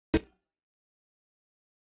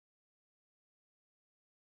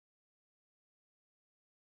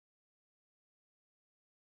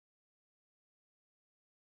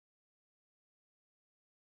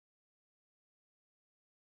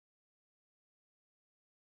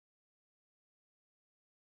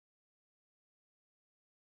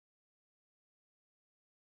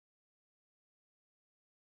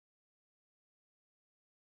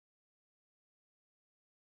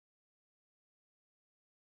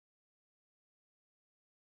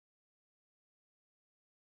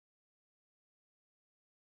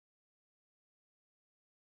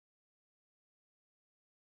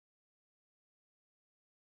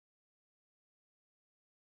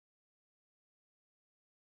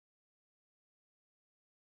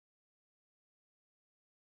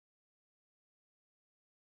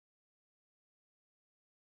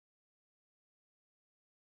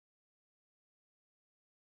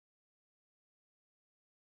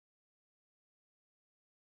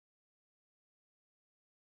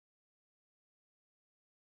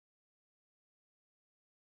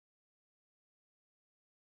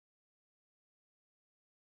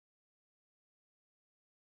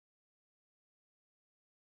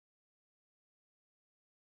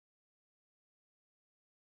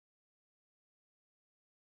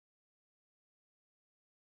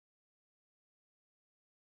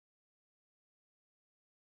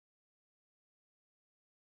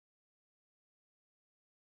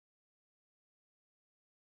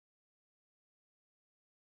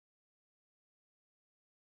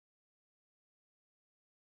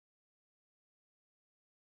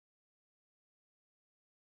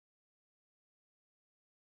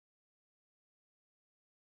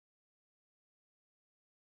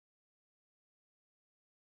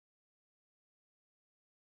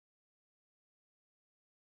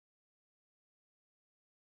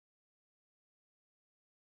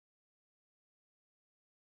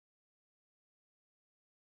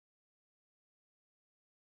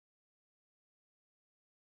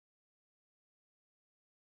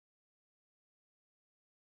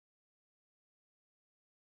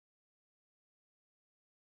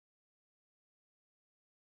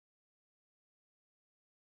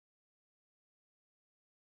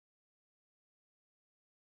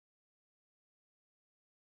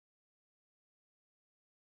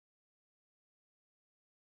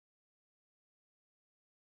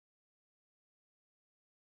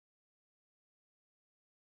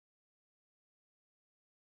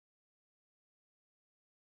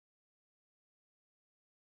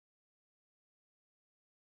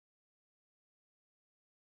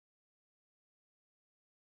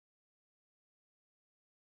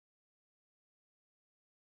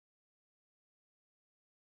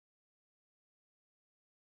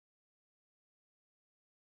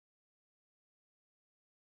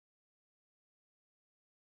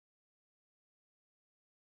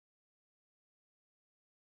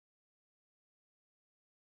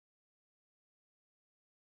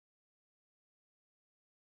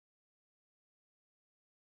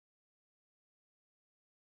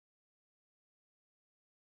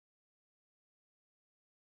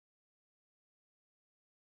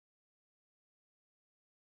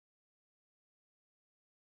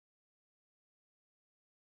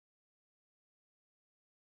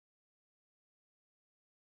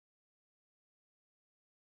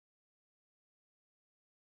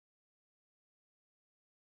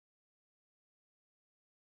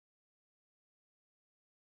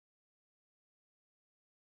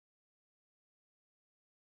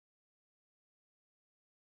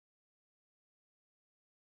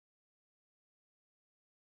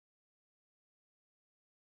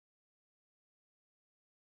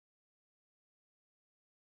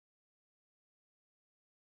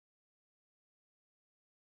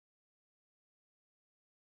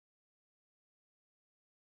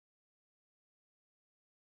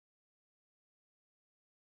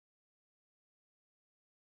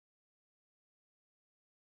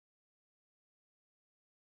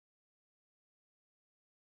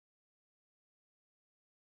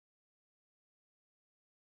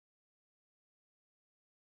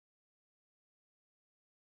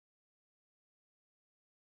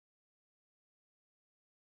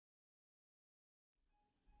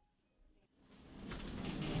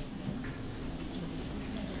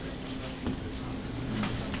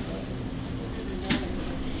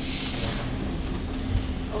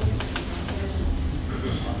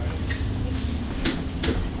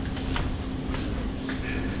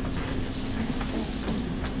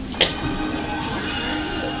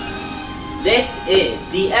This is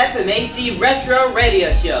the FMAC Retro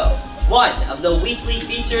Radio Show, one of the weekly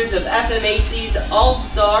features of FMAC's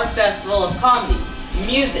All-Star Festival of Comedy,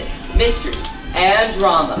 Music, Mystery, and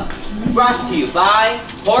Drama. Brought to you by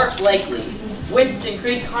Port Blakely, Winston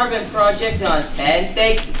Creek Carbon Project on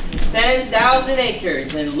 10,000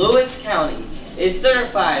 acres in Lewis County, is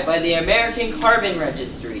certified by the American Carbon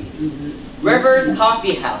Registry. Rivers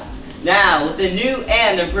Coffee House, now with a new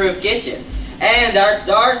and improved kitchen. And our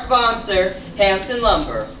star sponsor, Hampton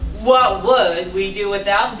Lumber. What would we do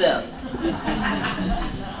without them?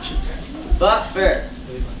 But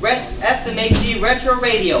first, FMAC Retro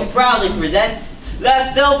Radio proudly presents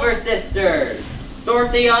the Silver Sisters.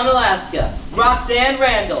 Dorothea, Alaska, Roxanne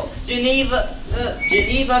Randall, Geneva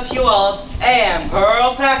Puyallup, and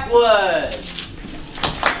Pearl Packwood.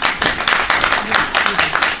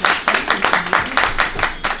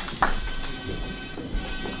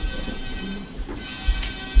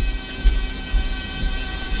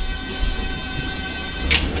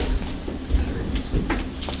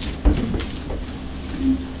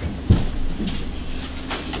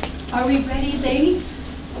 Are we ready, ladies?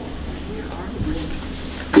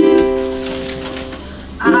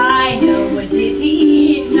 I know a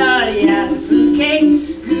ditty, nutty as a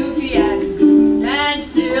fruitcake, goofy as a goon, and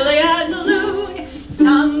silly as a loon.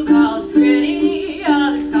 Some call it pretty,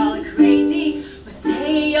 others call it crazy, but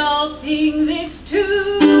they all sing this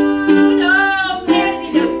tune. Oh,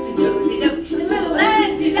 maresy notes and dozy notes, and little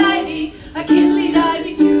Nancy divey, a kiddly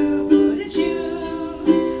divey too, wouldn't you?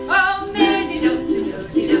 Oh, maresy notes and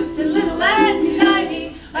dozy notes, and little Nancy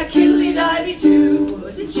divey, a kiddly divey too,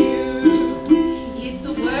 wouldn't you?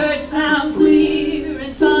 Words sound queer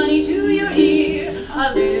and funny to your ear,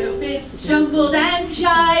 a little bit jumbled and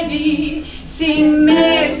jivey. Sing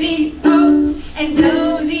maresy oats and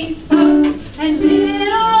nosy oats and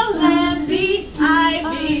little lambsy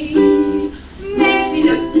ivy. Maresy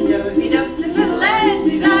notes and dozy notes and little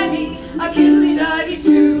lambsy divey, a kiddly divey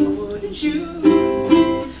too, wouldn't you?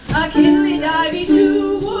 A kiddly divey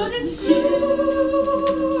too, wouldn't you?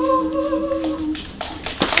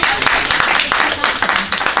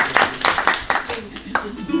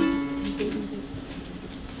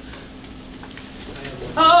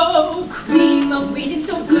 Oh, cream of wheat is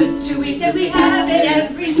so good to eat that we have it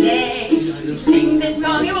every day. So sing this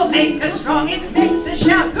song, it will make us strong, it makes us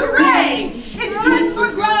shout, hooray! It's good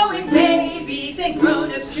for growing babies and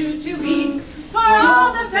grown-ups too to eat. For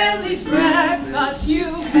all the family's breakfast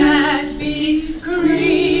you can't beat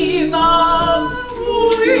cream of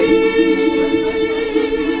wheat.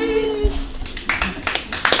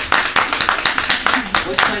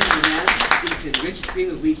 What kind of a man eats enriched cream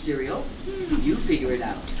of wheat cereal? You figure it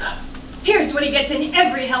out. Here's what he gets in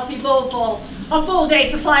every healthy bowlful. A full day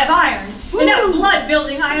supply of iron. Enough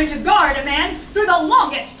blood-building iron to guard a man through the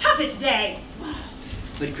longest, toughest day.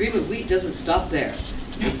 But cream of wheat doesn't stop there.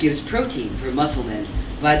 It gives protein for muscle men,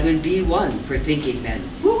 vitamin B1 for thinking men,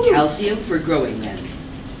 calcium for growing men.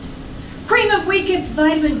 Cream of wheat gives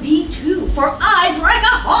vitamin B2 for eyes like a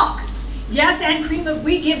hawk. Yes, and cream of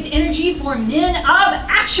wheat gives energy for men of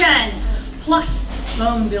action. Plus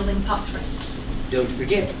bone-building phosphorus. Don't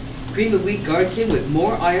forget, cream of wheat guards him with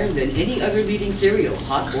more iron than any other leading cereal,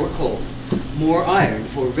 hot or cold. More iron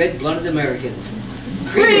for red-blooded Americans.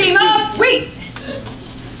 Cream of wheat!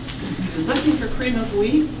 If you're looking for cream of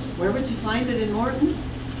wheat, where would you find it in Morton?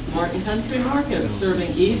 Morton Country Market,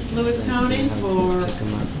 serving East Lewis County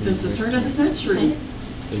since the turn of the century.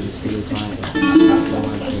 Thank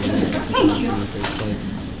you.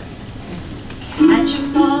 Catch a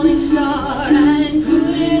falling star and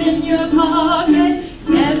put it in your pocket.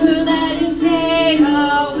 Never let it fade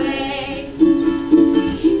away.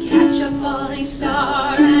 Catch a falling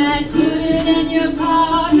star and put it in your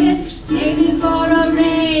pocket. Save it for a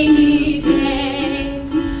rainy day.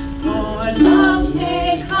 For love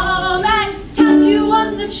may come and tap you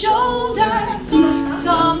on the shoulder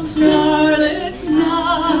some starless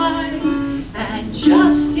night. And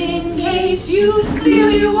just in case you feel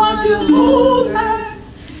you want to hold her,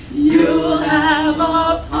 you'll have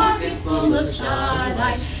a pocket full of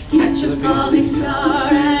starlight. Catch a falling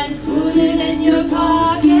star and put it in your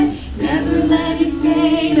pocket. Never let it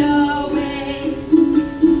fade away.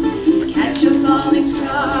 Catch a falling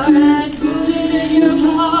star and put it in your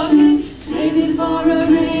pocket. Save it for a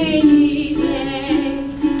rainy day.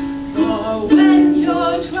 For when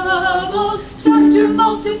your trouble starts to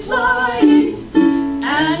multiply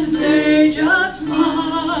and they're just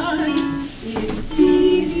mine, it's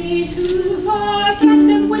easy to forget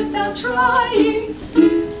them without trying.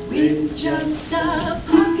 With just a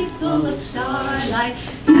pocket full of starlight,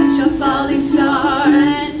 catch a falling star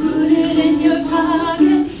and put it in your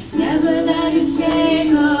pocket. Never let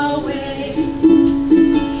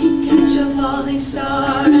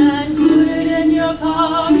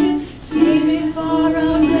with for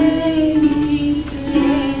a rainy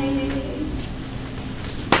day.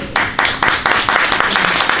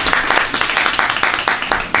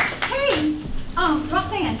 Hey,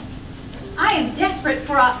 Roxanne, I am desperate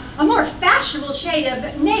for a more fashionable shade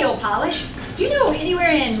of nail polish. Do you know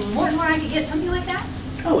anywhere in Morton where I could get something like that?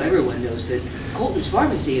 Oh, everyone knows that Colton's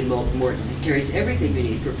Pharmacy in Morton carries everything you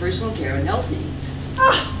need for personal care and health needs.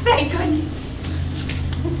 Oh, thank goodness.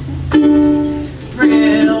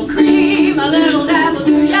 Brill cream, a little dab will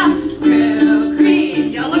do ya. Brill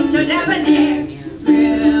cream, you look so debonair.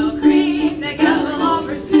 Brill cream, the gals will all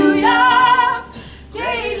pursue ya.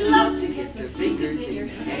 They love to get their fingers in your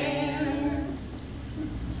hair.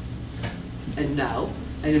 And now,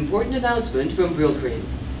 an important announcement from Brill Cream.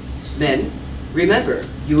 Men, remember,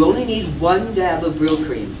 you only need 1 dab of Brill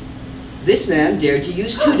Cream. This man dared to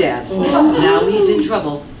use 2 dabs. Now he's in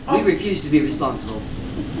trouble. We refuse to be responsible.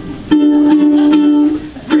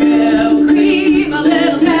 Brill cream, a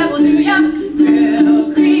little dab will do ya.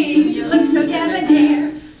 Brill cream, you look so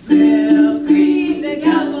debonair. Brill cream, the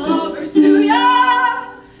gals will all pursue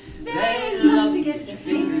ya. They love to get their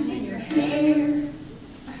fingers in your hair.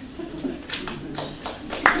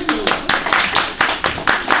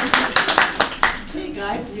 Hey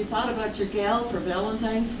guys, have you thought about your gal for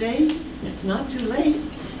Valentine's Day? It's not too late.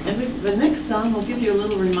 And the next song will give you a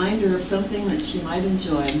little reminder of something that she might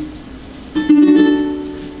enjoy.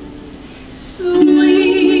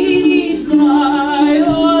 Sweet violets,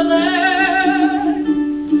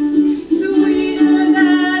 sweeter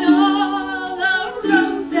than all the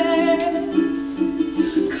roses,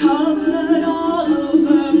 covered all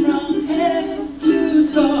over from head to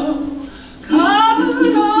toe,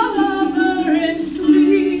 covered all over in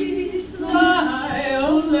sweet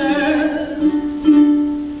violets.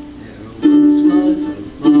 There once was a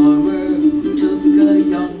farmer who took a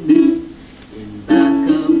young miss in back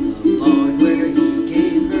of the barn where he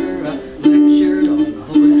gave her a lecture on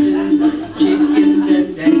horses and chickens and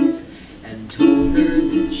eggs, and told her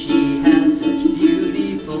that she had such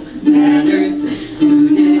beautiful manners that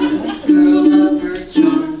suited a girl of her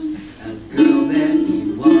charms, a girl that he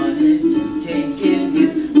wanted to take in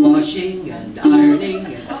his washing and ironing,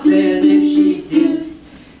 and then if she did,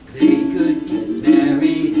 they could get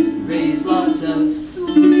married and raise lots of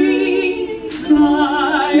Sweet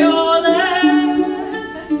violets,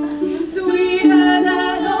 sweeter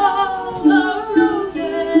than all the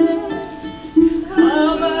roses,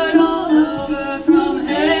 covered all over from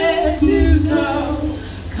head to toe,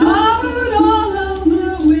 covered all over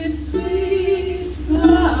with sweet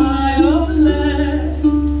violets.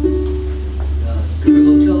 The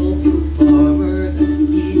girl told the farmer that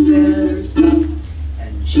he'd better stop,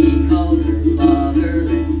 and she called her father,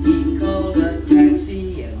 and he called a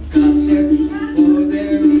taxi and got there before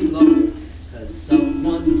very long, 'cause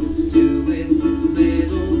someone was doing his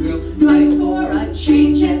little girl right for a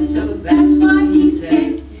change, and so that's why he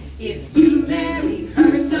said, if you marry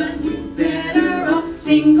her son, you're better off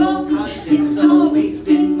single, 'cause it's always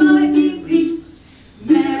been my belief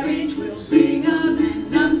marriage will bring a man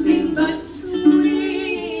nothing but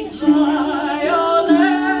sweet violets,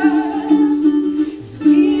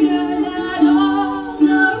 sweeter than all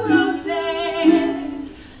the roses,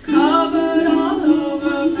 covered all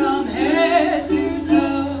over from head to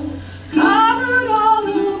toe, covered all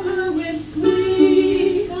over with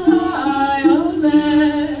sweet violets.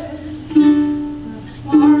 The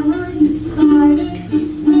farmer decided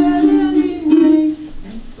he'd wed anyway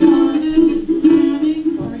and started planning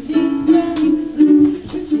for his wedding suit,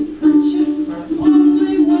 which he purchased for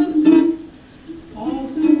only 1 foot.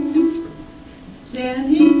 Then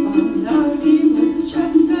he found out he was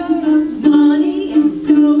just out of Money, and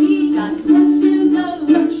so he got left in the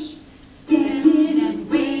lurch, standing and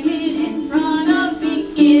waiting in front of the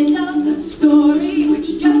end of the story, which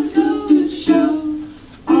just goes to show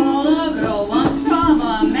all a girl wants from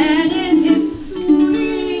a man is his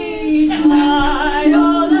sweet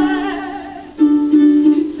violets,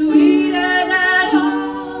 sweeter than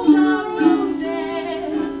all the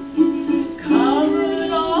roses,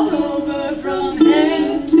 covered all over from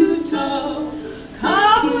head to toe,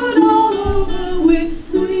 covered all over with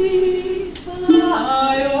sweet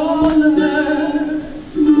violets.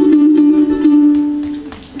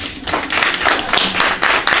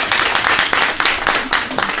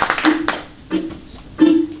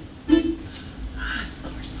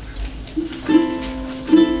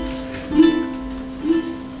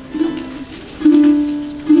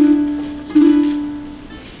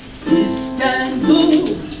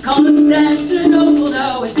 Istanbul, Constantinople,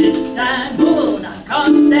 no, it's Istanbul, not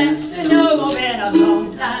Constantinople, been a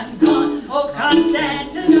long time gone. Oh,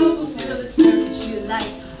 Constantinople, still it's Turkish you like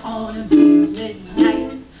on a blue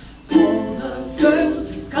midnight. All the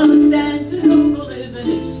girls in Constantinople live in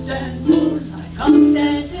Istanbul. Like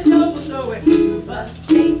Constantinople, so if you but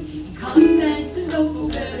stay in Constantinople,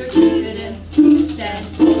 better keep it in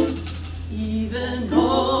Istanbul. Even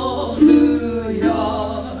old New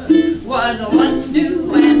York was once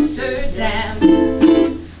New Amsterdam.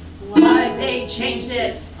 Why they changed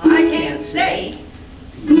it, I can't say.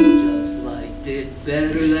 People just liked it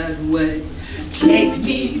better that way. Take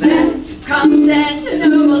me back to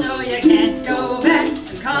Constantinople. No, you can't go back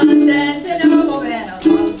to Constantinople. Been a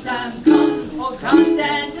long time gone. Oh,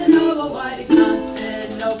 Constantinople, why did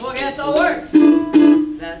Constantinople get the works?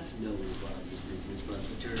 That's nobody's business but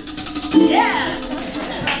the Turks. Yeah!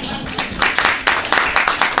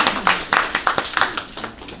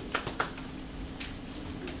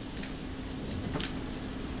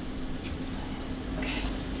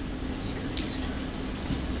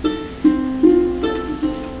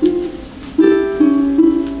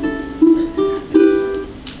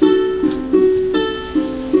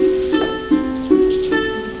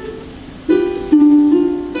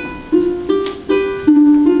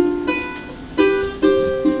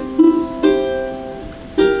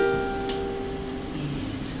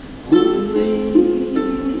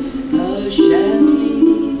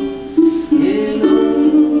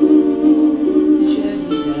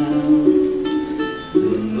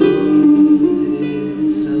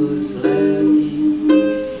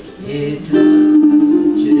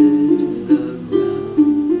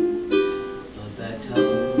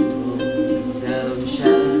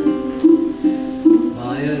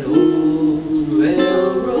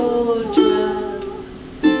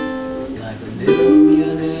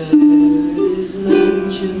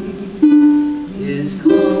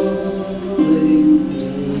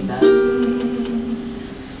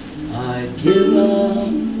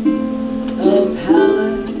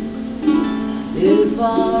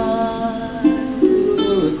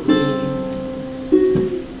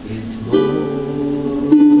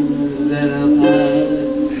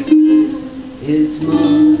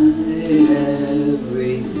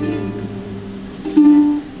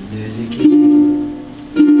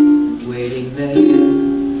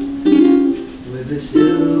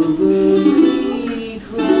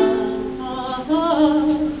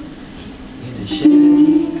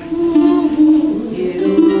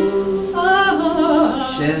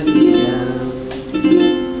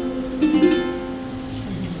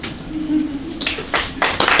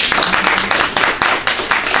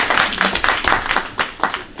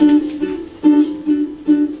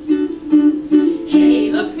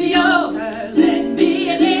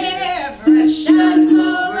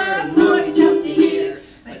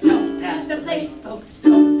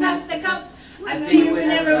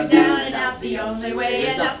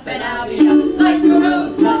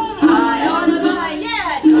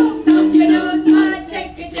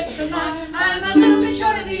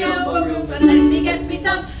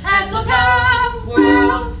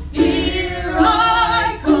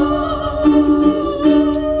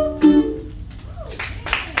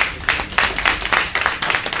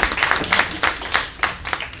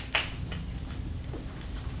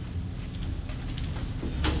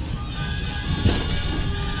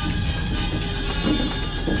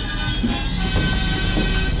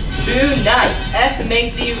 Tonight,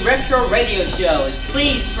 FMAC Retro Radio Show is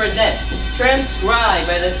pleased to present, transcribed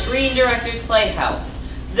by the Screen Directors Playhouse,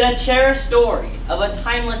 the cherished story of a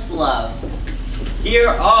timeless love. Here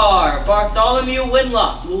are Bartholomew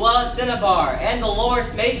Winlock, Luella Cinnabar, and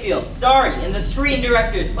Dolores Mayfield, starring in the Screen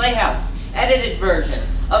Directors Playhouse edited version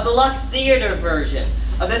of the Lux Theater version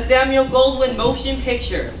of the Samuel Goldwyn motion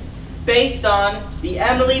picture, based on the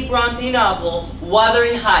Emily Bronte novel,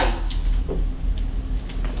 Wuthering Heights.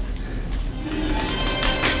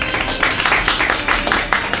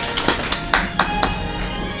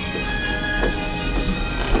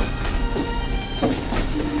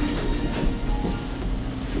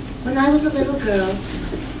 When I was a little girl,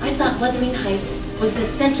 I thought Wuthering Heights was the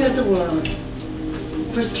center of the world.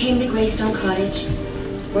 First came the Greystone Cottage,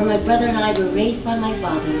 where my brother and I were raised by my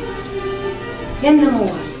father. Then the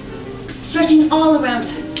moors, stretching all around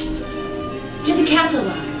us. To the Castle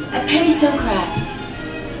Rock at Pennystone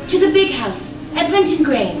Crag. To the big house at Linton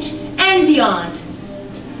Grange and beyond.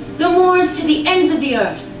 The moors to the ends of the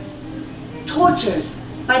earth, tortured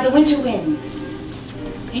by the winter winds.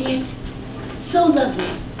 And yet, so lovely,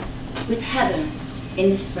 with heather in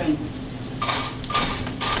the spring.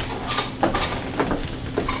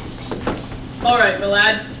 All right, my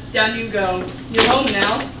lad, down you go. You're home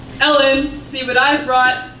now. Ellen, see what I've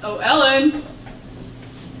brought. Oh, Ellen.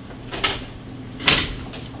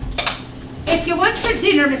 If you want your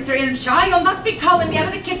dinner, Mr. Earnshaw, you'll not be calling me out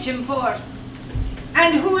of the kitchen for.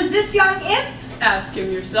 And who is this young imp? Ask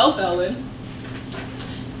him yourself, Ellen.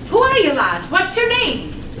 Who are you, lad? What's your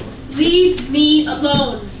name? Leave me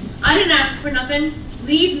alone. I didn't ask for nothing.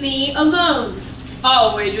 Leave me alone.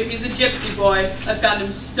 I'll wager he's a gypsy boy. I found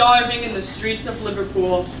him starving in the streets of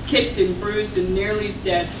Liverpool, kicked and bruised and nearly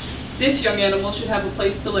dead. This young animal should have a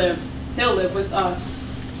place to live. He'll live with us.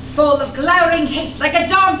 Full of glowering hate, like a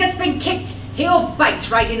dog that's been kicked. He'll bite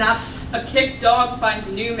right enough. A kicked dog finds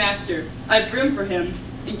a new master. I've room for him,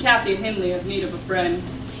 and Kathy and Hindley have need of a friend.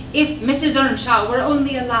 If Mrs. Earnshaw were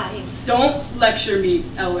only alive. Don't lecture me,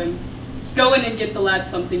 Ellen. Go in and get the lad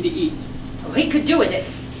something to eat. Oh, he could do with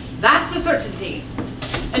it. That's a certainty.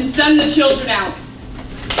 And send the children out.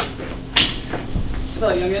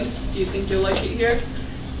 Well, young'un, do you think you'll like it here?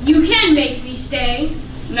 You can make me stay.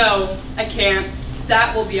 No, I can't.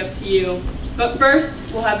 That will be up to you. But first,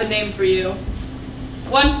 we'll have a name for you.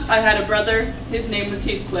 Once I had a brother. His name was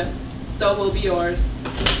Heathcliff. So will be yours.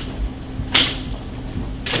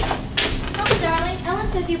 Oh, darling,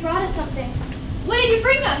 Ellen says you brought us something. What did you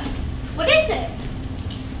bring us? What is it?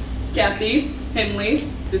 Kathy,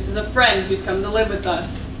 Hindley, this is a friend who's come to live with us.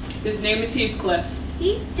 His name is Heathcliff.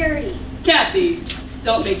 He's dirty. Kathy,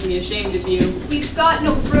 don't make me ashamed of you. We've got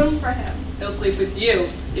no room for him. He'll sleep with you,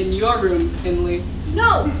 in your room, Hindley.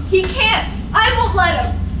 No, he can't. I won't let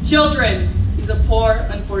him. Children, he's a poor,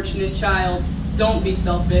 unfortunate child. Don't be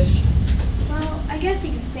selfish. Well, I guess he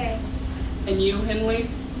can stay. And you, Hindley?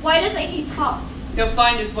 Why doesn't he talk? He'll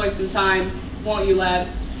find his voice in time, won't you, lad?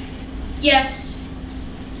 Yes.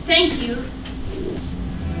 Thank you.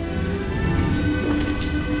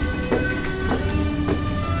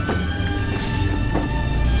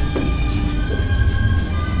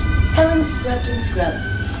 Ellen scrubbed and scrubbed,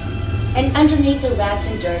 and underneath the rags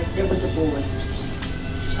and dirt there was a boy.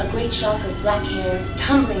 A great shock of black hair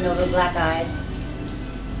tumbling over black eyes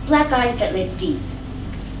that led deep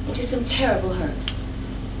into some terrible hurt.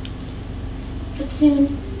 But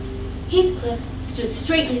soon, Heathcliff stood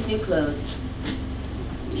straight in his new clothes.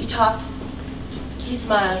 He talked, he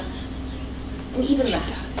smiled, and even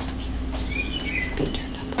laughed.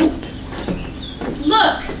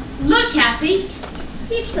 Look, Kathy.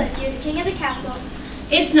 Heathcliff, you're the king of the castle.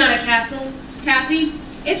 It's not a castle, Kathy.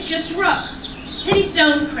 It's just rock.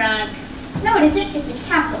 Penny-stone crag. No, it isn't. It's a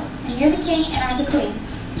castle. And you're the king and I'm the queen.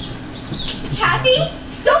 Kathy,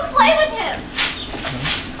 don't play with him.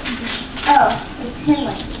 Oh, it's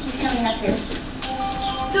Hindley. He's coming up here.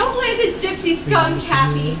 Don't play the gypsy scum,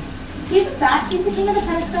 Kathy. He isn't that. He's the king of the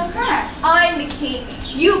Penny-stone crag. I'm the king.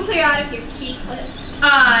 You clear out of here, Heathcliff.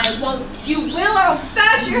 I won't. You will, or I'll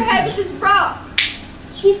bash your head with this rock.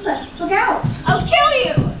 Heathcliff, look out. I'll kill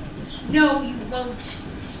you. No, you won't.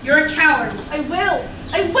 You're a coward. I will.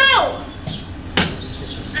 I will.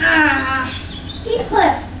 Ah.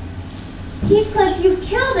 Heathcliff. Heathcliff, you've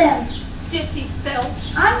killed him. Gypsy filth.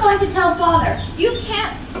 I'm going to tell Father. You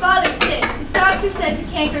can't. Father's sick. The doctor says he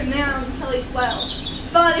can't go down until he's well.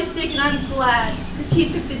 Father's sick and I'm glad, because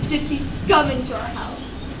he took the gypsy scum into our house.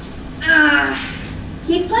 Ah.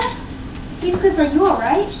 Heathcliff? Heathcliff, are you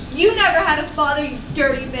alright? You never had a father, you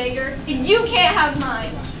dirty beggar, and you can't have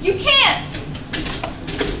mine. You can't!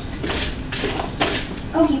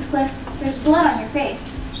 Oh, Heathcliff, there's blood on your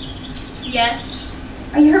face. Yes.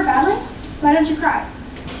 Are you hurt badly? Why don't you cry?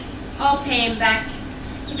 I'll pay him back.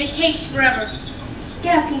 If it takes forever.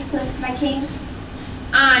 Get up, Heathcliff, my king.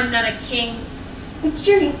 I'm not a king. It's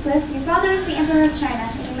true, Heathcliff. Your father is the Emperor of China,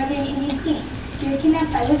 and your mother an Indian queen. You were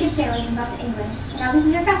kidnapped by wicked sailors and brought to England. And now this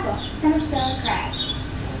is your castle, Penny-stone crag.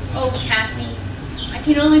 Oh, Kathy, I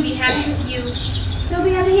can only be happy with you. We'll be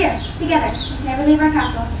happy here, together. Let's never leave our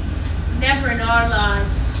castle. Never in our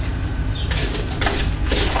lives.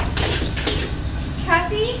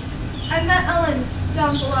 Kathy, I met Ellen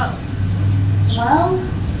down below. Well?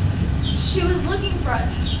 She was looking for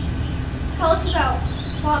us to tell us about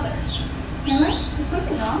Father. Henry, is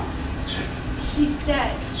something wrong? He's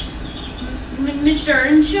dead. Mr.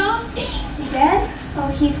 Earnshaw? Dead? Oh,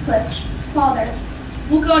 Heathcliff. Father.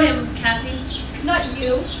 We'll go to him, Kathy. Not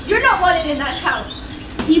you. You're not wanted in that house.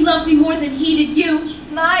 He loved me more than he did you.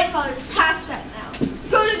 My father's past that now.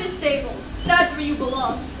 Go to the stables. That's where you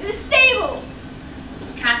belong. In the stables.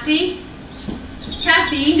 Kathy?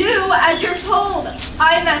 Kathy? Do as you're told.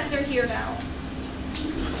 I'm master here now.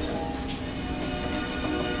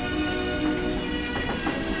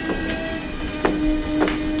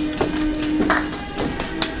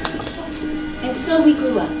 And so we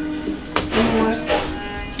grew up. The moors,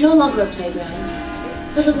 no longer a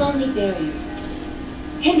playground, but a lonely barrier.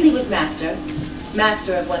 Hindley was master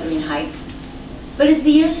of Wuthering Heights. But as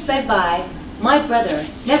the years sped by, My brother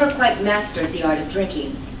never quite mastered the art of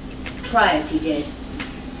drinking, try as he did.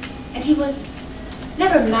 And he was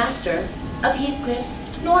never master of Heathcliff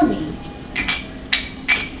nor me.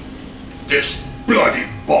 This bloody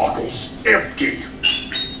bottle's empty.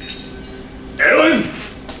 Ellen!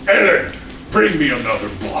 Ellen! Bring me another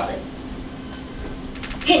bottle.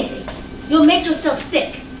 Hindley, you'll make yourself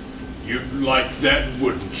sick. You'd like that,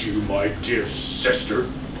 wouldn't you, my dear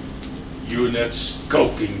sister? You and that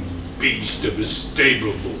skulking beast of a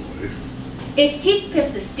stable boy. If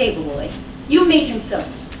Heathcliff's the stable boy, you made him so.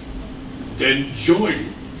 Then join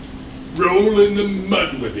him. Roll in the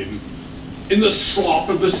mud with him, in the slop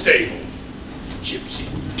of the stable. Gypsy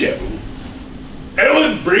devil.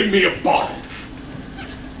 Ellen, bring me a bottle.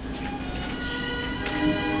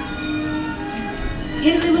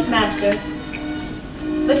 Hindley was master,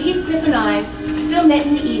 but Heathcliff and I still met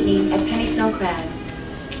in the evening at Pennystone Crag,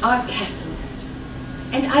 our castle,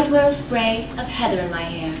 and I'd wear a spray of heather in my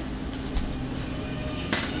hair.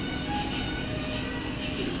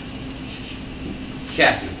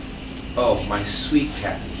 Kathy. Oh, my sweet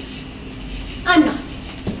Kathy. I'm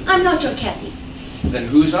not your Kathy. Then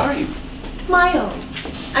whose are you? My own.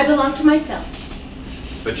 I belong to myself.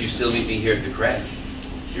 But you still meet me here at the crag.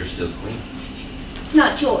 You're still queen.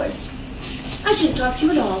 Not yours. I shouldn't talk to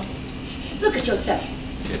you at all. Look at yourself.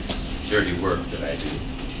 It's dirty work that I do.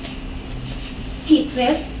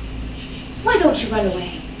 Heathcliff, why don't you run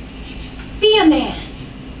away? Be a man.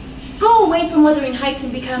 Go away from Wuthering Heights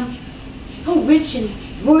and become, rich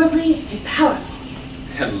and worldly and powerful.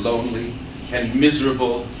 And lonely and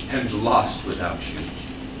miserable and lost without you.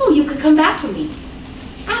 Oh, you could come back for me.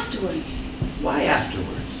 Afterwards. Why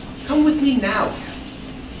afterwards? Come with me now,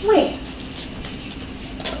 Kathy. Where?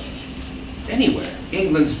 Anywhere.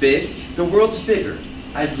 England's big. The world's bigger.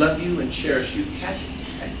 I'd love you and cherish you, Kathy.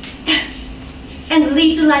 And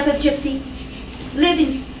lead the life of gypsy? Live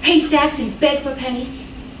in haystacks and beg for pennies?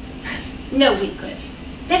 No, Heathcliff.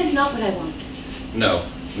 That is not what I want. No,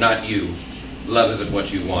 not you. Love isn't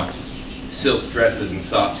what you want. Silk dresses and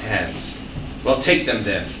soft hands. Well, take them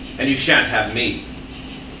then, and you shan't have me.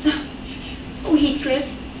 Oh, Heathcliff,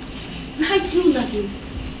 I do love you.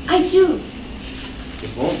 I do.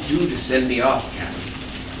 It won't do to send me off, Kathy.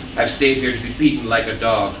 I've stayed here to be beaten like a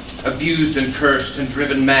dog, abused and cursed and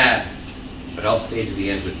driven mad. But I'll stay to the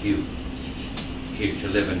end with you, here to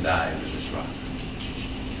live and die under this rock.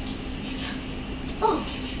 Oh,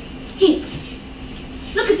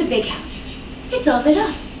 Heathcliff, look at the big house. It's all lit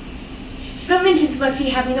up. The Lintons must be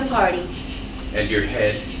having a party. And your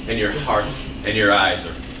head and your heart and your eyes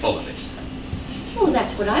are full of it. Oh,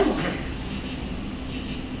 that's what I want.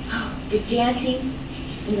 Oh, the dancing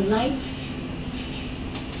and the lights.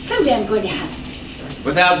 Someday I'm going to have it.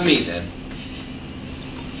 Without me, then.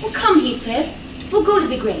 Well, come, Heathcliff. We'll go to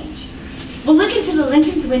the Grange. We'll look into the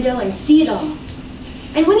Lintons' window and see it all.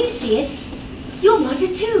 And when you see it, you'll want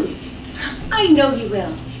it too. I know you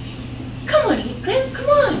will. Come on, Heathcliff, come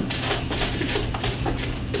on.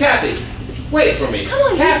 Kathy, wait for me. Come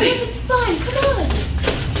on, Kathy. Heathcliff, it's fine, come on.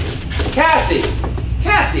 Kathy!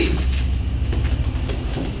 Kathy!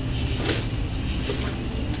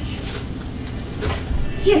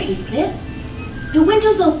 Here, Heathcliff. The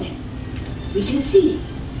window's open. We can see.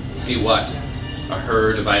 See what? A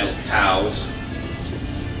herd of idle cows?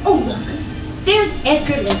 Oh, look. There's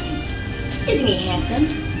Edgar Linton. Isn't he handsome?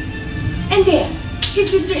 And there, his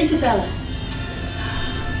sister Isabella.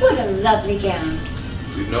 What a lovely gown.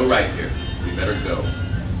 We've no right here. We better go.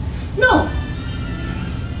 No.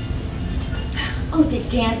 Oh, the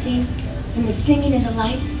dancing and the singing and the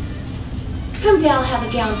lights. Someday I'll have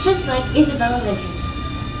a gown just like Isabella Linton's.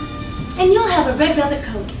 And you'll have a red velvet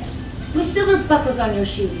coat with silver buckles on your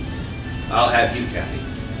shoes. I'll have you, Kathy.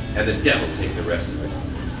 And the devil take the rest of it.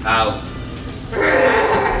 I'll...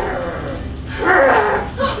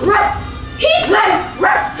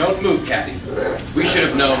 Heathcliff! Don't move, Kathy. We should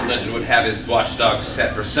have known Linton would have his watchdogs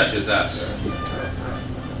set for such as us.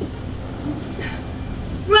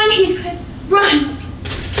 Run, Heathcliff, run!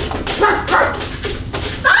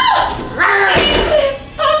 Oh! Heathcliff!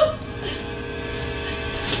 Oh!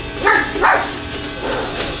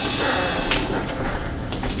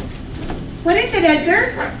 What is it,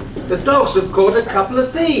 Edgar? The dogs have caught a couple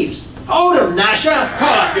of thieves. Hold them, Nasher! Call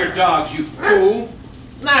off your dogs, you fool!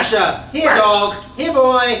 Nasher, here dog, here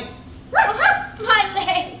boy. My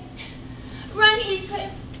leg! Run,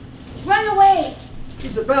 Heathcliff! Run away!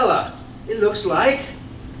 Isabella, it looks like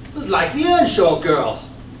the Earnshaw girl.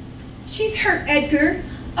 She's hurt, Edgar.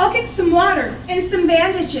 I'll get some water and some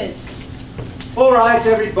bandages. All right,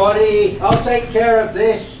 everybody, I'll take care of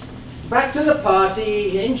this. Back to the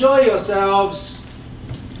party. Enjoy yourselves.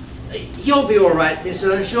 You'll be all right, Miss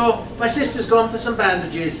Earnshaw. My sister's gone for some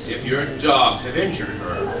bandages. If your dogs have injured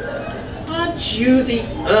her. Aren't you the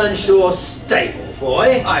Earnshaw stable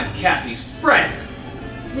boy? I'm Kathy's friend.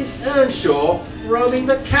 Miss Earnshaw roaming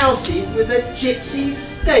the county with a gypsy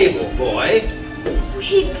stable boy?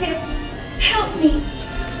 Heathcliff, help me.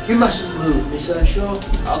 You mustn't move, Miss Earnshaw.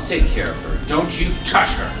 I'll take care of her. Don't you touch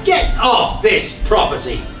her. Get off this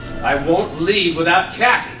property. I won't leave without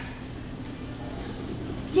Kathy.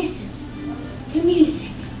 Listen, the music.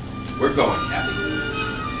 We're going, Kathy.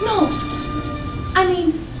 No, I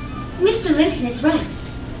mean, Mr. Linton is right.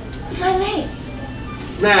 My leg.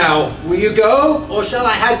 Now, will you go, or shall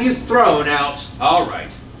I have you thrown out? All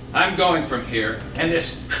right. I'm going from here, and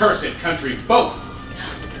this cursed country both.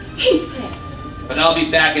 Heathcliff. But I'll be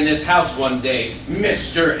back in this house one day,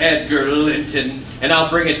 Mr. Edgar Linton, and I'll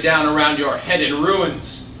bring it down around your head in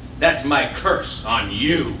ruins. That's my curse on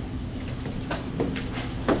you.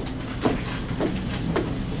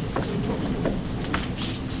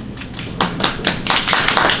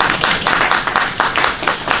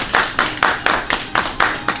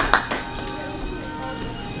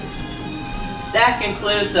 That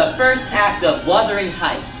concludes the first act of Wuthering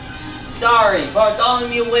Heights, starring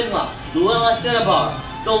Bartholomew Winlock, Luella Cinnabar,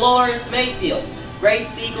 Dolores Mayfield, Grace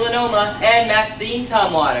C. Glenoma, and Maxine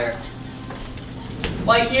Tumwater.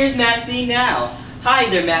 Why, here's Maxine now. Hi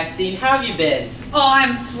there, Maxine. How have you been? Oh,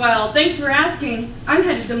 I'm swell. Thanks for asking. I'm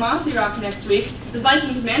headed to Mossy Rock next week. The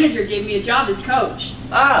Vikings manager gave me a job as coach.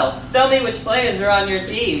 Oh, tell me which players are on your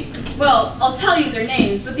team. Well, I'll tell you their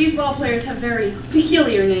names, but these ball players have very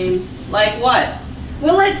peculiar names. Like what?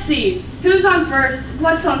 Well, let's see. Who's on first?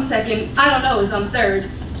 What's on second? I don't know who's on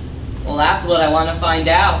third. Well, that's what I want to find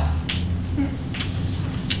out.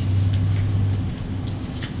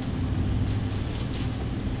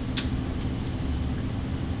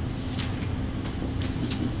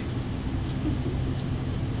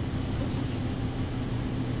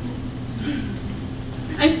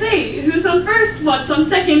 I say, who's on first? What's on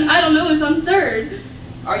second? I don't know who's on third.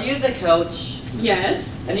 Are you the coach?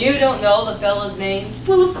 Yes. And you don't know the fellows' names?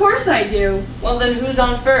 Well, of course I do. Well, then who's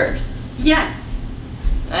on first? Yes.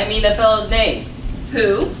 I mean the fellow's name.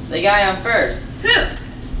 Who? The guy on first. Who?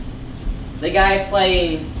 The guy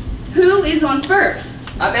playing... Who is on first?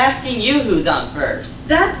 I'm asking you who's on first.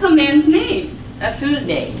 That's the man's name. That's whose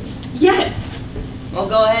name? Yes. Well,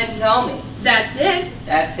 go ahead and tell me. That's it.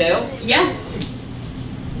 That's who? Yes.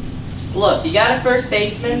 Look, you got a first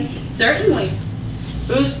baseman? Certainly.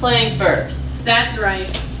 Who's playing first? That's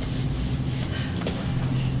right.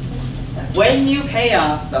 When you pay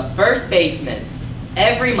off the first baseman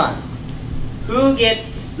every month, who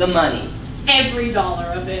gets the money? Every dollar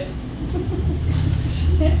of it.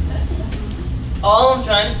 All I'm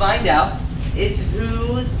trying to find out is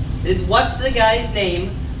what's the guy's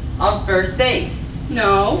name on first base?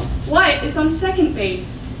 No. What is on second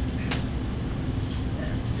base?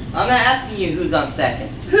 I'm not asking you who's on second.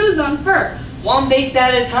 Who's on first? One base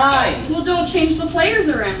at a time. Well, don't change the players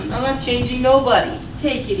around. I'm not changing nobody.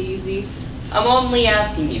 Take it easy. I'm only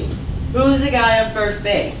asking you, who's the guy on first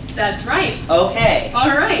base? That's right. Okay. All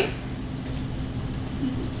right.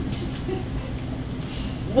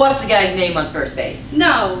 What's the guy's name on first base?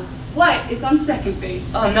 No. What is on second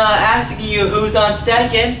base? I'm not asking you who's on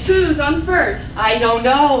second. Who's on first? I don't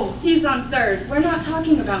know. He's on third. We're not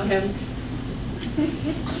talking about him.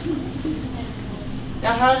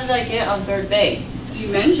 Now, how did I get on third base? You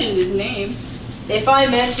mentioned his name. If I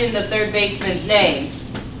mentioned the third baseman's name,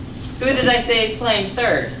 who did I say is playing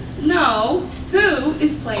third? No. Who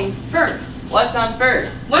is playing first? What's on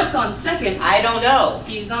first? What's on second? I don't know.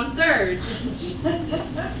 He's on third.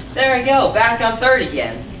 There we go, back on third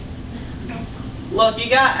again. Look, you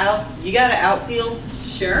got an outfield?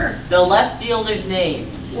 Sure. The left fielder's name.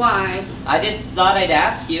 Why? I just thought I'd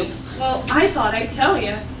ask you. Well, I thought I'd tell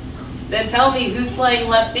you. Then tell me who's playing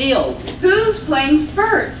left field. Who's playing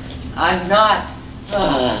first? I'm not.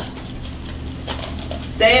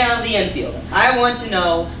 Stay on the infield. I want to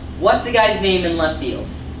know what's the guy's name in left field.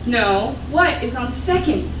 No. What is on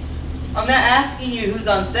second? I'm not asking you who's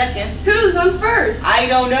on second. Who's on first? I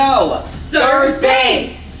don't know. Third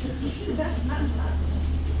base.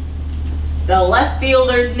 The left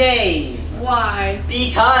fielder's name. Why?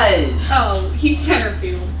 Because. Oh, he's center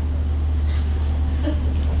field.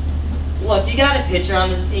 Look, you got a pitcher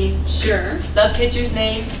on this team? Sure. The pitcher's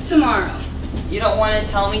name? Tomorrow. You don't want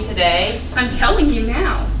to tell me today? I'm telling you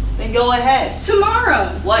now. Then go ahead.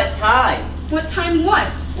 Tomorrow. What time? What time what?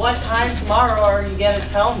 What time tomorrow are you going to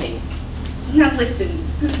tell me? Now listen,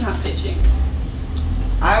 who's not pitching?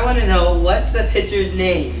 I want to know what's the pitcher's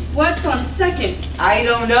name. What's on second? I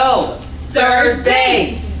don't know. Third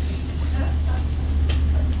base.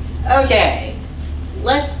 Okay,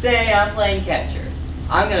 let's say I'm playing catcher.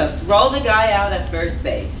 I'm gonna throw the guy out at first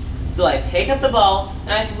base. So I pick up the ball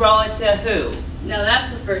and I throw it to who? Now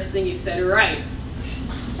that's the first thing you've said right.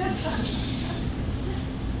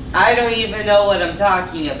 I don't even know what I'm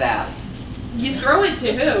talking about. You throw it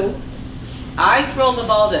to who? I throw the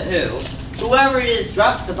ball to who? Whoever it is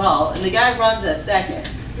drops the ball and the guy runs at second.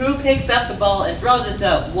 Who picks up the ball and throws it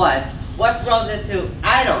to what? What throws it to?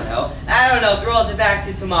 I don't know. Throws it back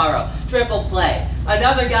to tomorrow. Triple play.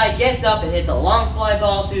 Another guy gets up and hits a long fly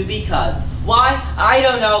ball too because. Why? I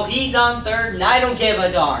don't know. He's on third and I don't give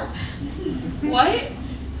a darn. What?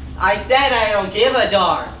 I said I don't give a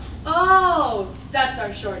darn. Oh, that's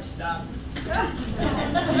our shortstop.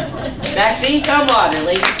 Maxine Tumwater,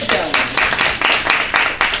 ladies and gentlemen.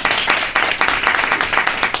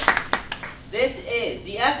 This is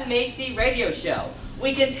the FMAC radio show.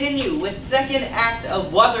 We continue with second act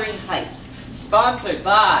of Wuthering Heights, sponsored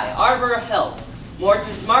by Arbor Health,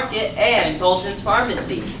 Morton's Market, and Colton's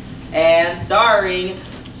Pharmacy, and starring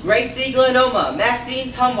Gracie Glenoma, Maxine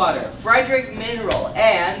Tumwater, Frederick Mineral,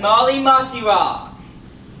 and Molly Mossy-Rock.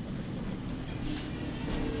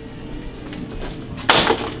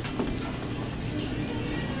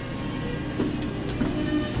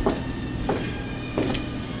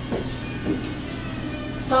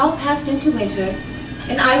 Fall passed into winter,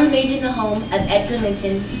 and I remained in the home of Edgar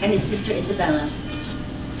Linton and his sister Isabella.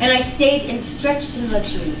 And I stayed and stretched in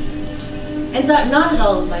luxury, and thought not at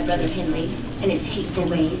all of my brother Henley and his hateful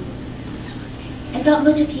ways, and thought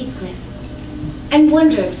much of Heathcliff, and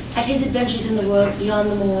wondered at his adventures in the world beyond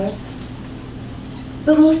the moors.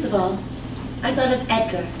 But most of all, I thought of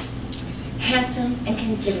Edgar, handsome and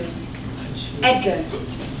considerate. Edgar,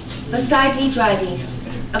 beside me driving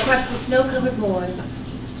across the snow-covered moors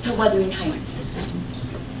to Wuthering Heights.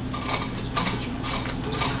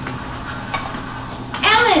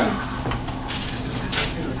 Ellen!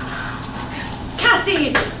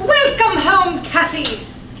 Kathy! Welcome home, Kathy!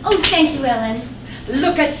 Oh, thank you, Ellen.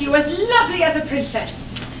 Look at you, as lovely as a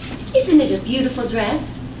princess. Isn't it a beautiful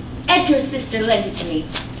dress? Edgar's sister lent it to me.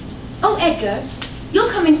 Oh, Edgar, you'll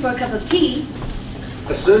come in for a cup of tea.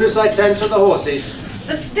 As soon as I tend to the horses.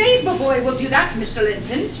 The stable boy will do that, Mr.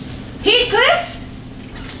 Linton. Heathcliff?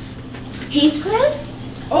 Heathcliff?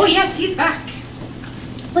 Oh, yes, he's back.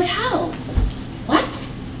 But how? What?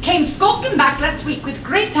 Came skulking back last week with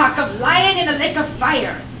great talk of lying in a lake of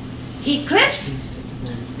fire. Heathcliff?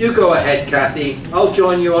 You go ahead, Kathy. I'll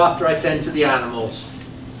join you after I tend to the animals.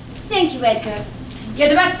 Thank you, Edgar.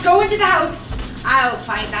 You'd best go into the house. I'll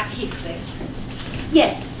find that Heathcliff.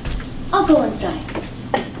 Yes, I'll go inside.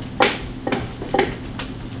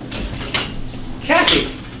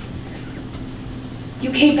 Kathy!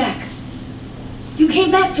 You came back. You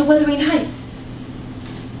came back to Wuthering Heights.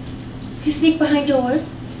 To sneak behind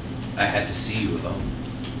doors? I had to see you alone.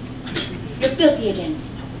 You're filthy again.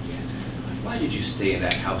 Why did you stay in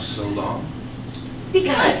that house so long?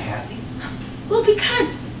 Because. Kathy? Well,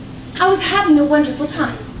 because I was having a wonderful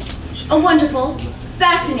time. A wonderful,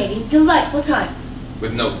 fascinating, delightful time.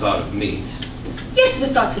 With no thought of me. Yes,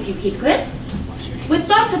 with thoughts of you, Heathcliff. With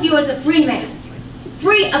thoughts of you as a free man.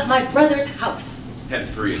 Free of my brother's house. And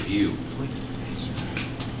free of you.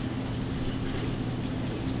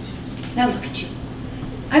 Now look at you.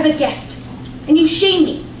 I'm a guest, and you shame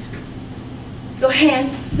me. Your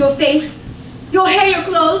hands, your face, your hair, your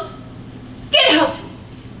clothes. Get out!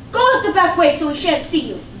 Go out the back way so we shan't see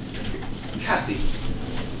you. Kathy,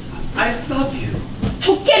 I love you.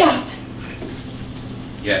 Oh, get out!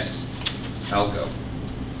 Yes, I'll go.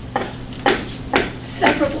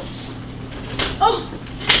 Insufferable. Oh,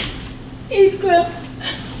 Heathcliff.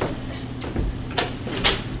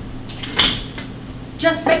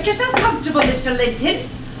 Just make yourself comfortable, Mr. Linton.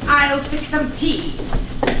 I'll fix some tea.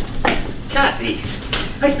 Kathy,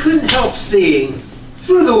 I couldn't help seeing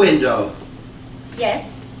through the window.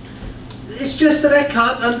 Yes? It's just that I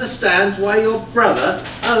can't understand why your brother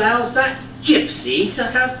allows that gypsy to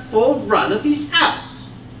have full run of his house.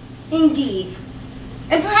 Indeed.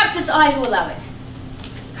 And perhaps it's I who allow it.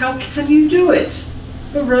 How can you do it?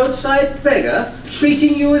 A roadside beggar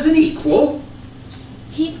treating you as an equal?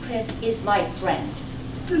 Heathcliff is my friend.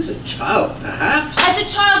 As a child, perhaps. As a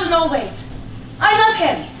child and always. I love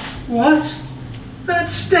him. What? That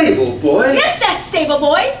stable boy? Yes, that stable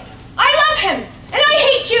boy. I love him, and I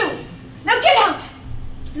hate you. Now get out.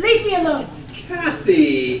 Leave me alone.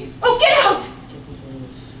 Kathy. Oh, get out.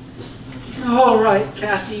 All right,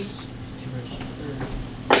 Kathy.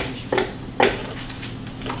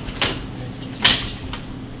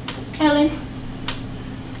 Ellen.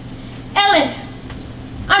 Ellen.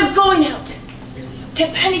 I'm going out to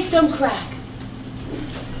Pennystone Crag.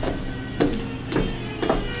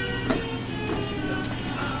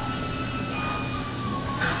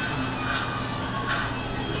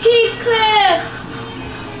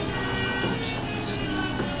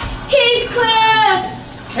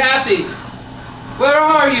 Kathy, where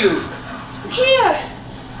are you? Here.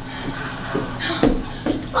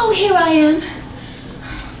 Oh, here I am.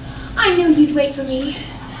 I knew you'd wait for me.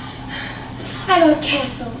 At our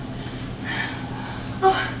castle.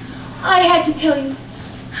 Oh, I had to tell you.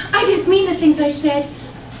 I didn't mean the things I said.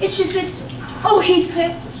 It's just that, oh,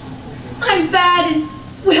 Heathcliff, I'm bad and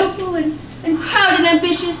willful and proud and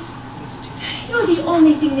ambitious. You're the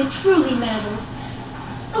only thing that truly matters.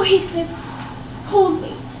 Oh, Heathcliff, hold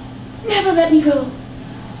me. Never let me go.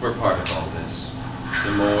 We're part of all this.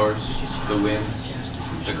 The moors, the winds,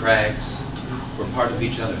 the crags. We're part of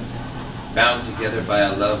each other. Bound together by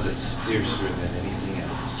a love that's fiercer than anything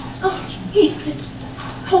else. Oh, Heathcliff,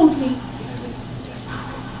 hold me.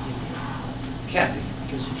 Kathy,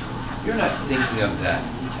 you're not thinking of that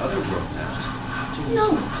other world now.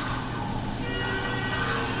 No.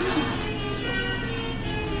 No.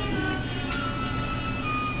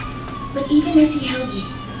 But even as he held me,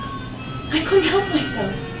 I couldn't help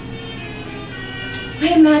myself.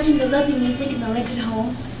 I imagined the lovely music in the Linton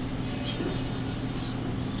home,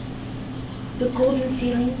 the golden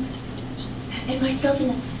ceilings, and myself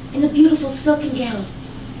in a beautiful silken gown.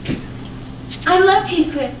 I loved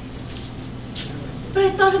Heathcliff, but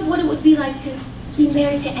I thought of what it would be like to be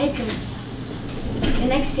married to Edgar. The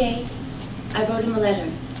next day, I wrote him a letter.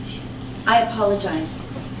 I apologized,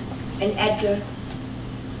 and Edgar,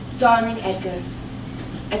 darling Edgar,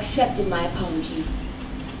 accepted my apologies.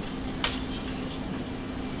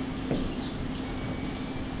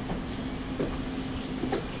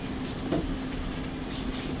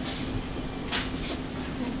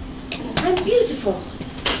 I'm beautiful.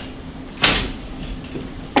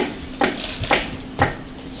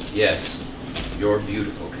 Yes, you're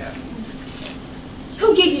beautiful, Kathy.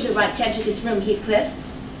 Who gave you the right to enter this room, Heathcliff?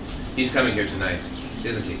 He's coming here tonight,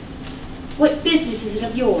 isn't he? What business is it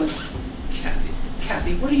of yours?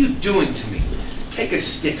 Kathy, what are you doing to me? Take a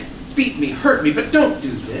stick, beat me, hurt me, but don't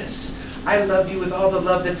do this. I love you with all the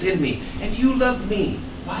love that's in me, and you love me.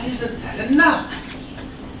 Why isn't that enough?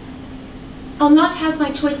 I'll not have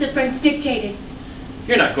my choice of friends dictated.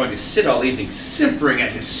 You're not going to sit all evening simpering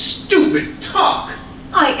at his stupid talk.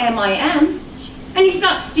 I am. And he's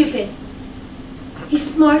not stupid.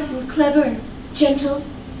 He's smart and clever and gentle,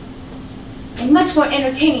 and much more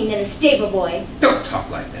entertaining than a stable boy. Don't talk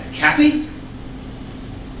like that, Kathy.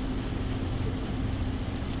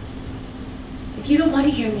 If you don't want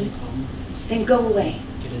to hear me, then go away.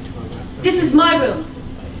 This is my room,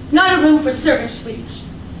 not a room for servants with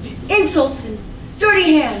insults and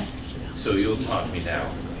dirty hands. So you'll taunt me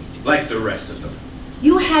now, like the rest of them.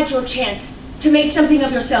 You had your chance to make something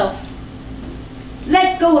of yourself.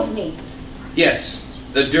 Let go of me. Yes,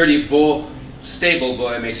 the dirty stable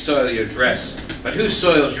boy may soil your dress, but who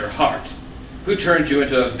soils your heart? Who turns you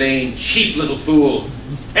into a vain, cheap little fool?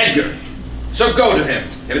 Edgar. So go to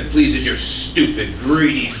him, if it pleases your stupid,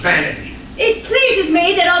 greedy vanity. It pleases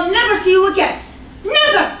me that I'll never see you again.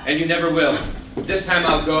 Never! And you never will. This time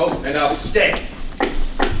I'll go, and I'll stay.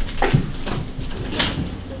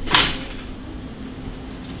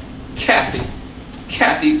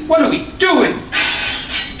 Kathy, what are we doing?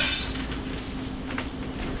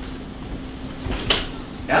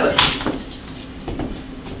 Ellen.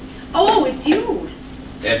 Oh, it's you.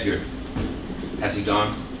 Edgar. Has he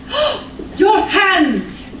gone? Your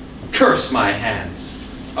hands! Curse my hands.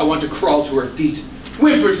 I want to crawl to her feet,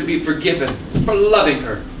 whimper to be forgiven for loving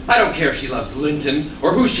her. I don't care if she loves Linton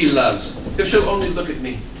or who she loves, if she'll only look at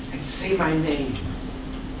me and say my name.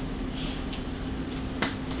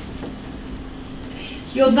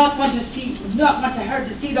 You'll not want her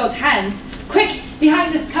to see those hands. Quick,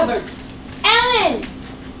 behind this cupboard. Ellen!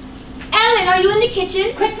 Ellen, are you in the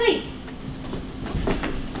kitchen? Quickly.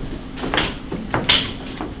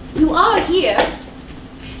 You are here.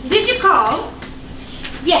 Did you call?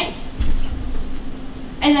 Yes.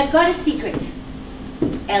 And I've got a secret.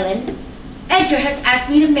 Ellen, Edgar has asked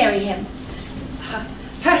me to marry him.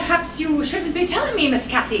 Perhaps you shouldn't be telling me, Miss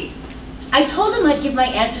Kathy. I told him I'd give my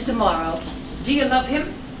answer tomorrow. Do you love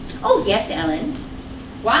him? Oh, yes, Ellen.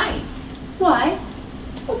 Why? Why?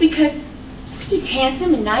 Oh, because he's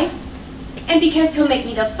handsome and nice, and because he'll make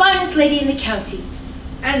me the finest lady in the county.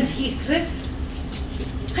 And Heathcliff?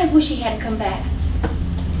 I wish he hadn't come back.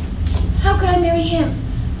 How could I marry him?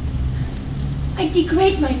 I'd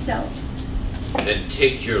degrade myself. Then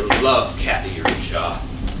take your love, Kathy Earnshaw.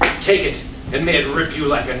 Take it, and may it rip you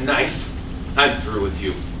like a knife. I'm through with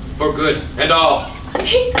you, for good and all.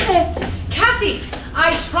 Heathcliff! Kathy,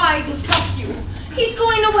 I tried to stop you. He's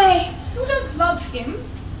going away. You don't love him.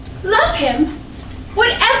 Love him?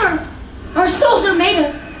 Whatever our souls are made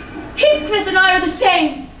of, Heathcliff and I are the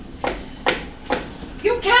same.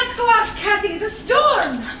 You can't go out, Kathy. The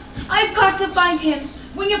storm. I've got to find him.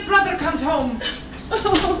 When your brother comes home.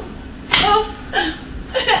 Oh,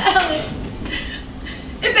 Ellen.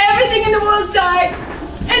 If everything in the world died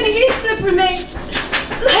and Heathcliff remained,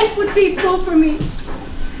 life would be full for me.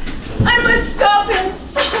 I must stop him.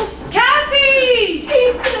 Kathy!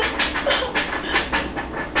 Heathcliff!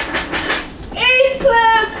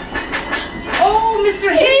 Heathcliff! Oh, Mr.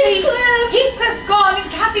 Heathcliff! Heathcliff's gone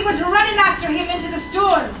and Kathy was running after him into the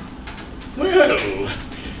storm. Well,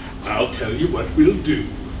 I'll tell you what we'll do.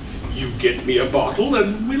 You get me a bottle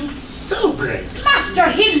and we'll celebrate. Master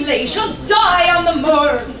Hindley, she'll die on the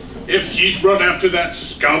moors. If she's run after that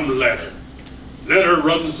scum, let her. Let her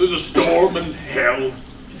run through the storm and hell.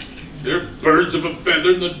 They're birds of a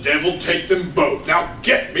feather and the devil take them both. Now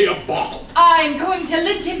get me a bottle. I'm going to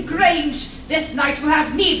Linton Grange. This night we'll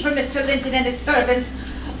have need for Mr. Linton and his servants.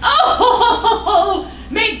 Oh,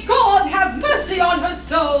 may God have mercy on her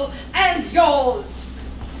soul and yours.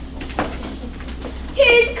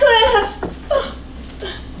 Heathcliff!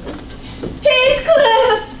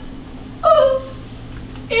 Heathcliff! Oh,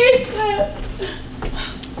 Heathcliff!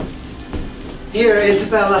 Here,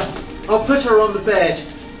 Isabella. I'll put her on the bed.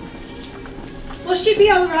 Will she be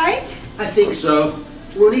all right? I think so.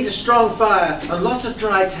 We'll need a strong fire and lots of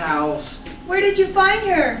dry towels. Where did you find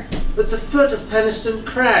her? At the foot of Penistone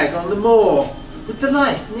Crag on the moor, with the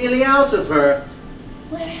life nearly out of her.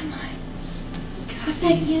 Where am I? Kathy. Is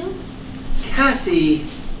that you? Kathy.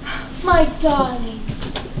 My darling.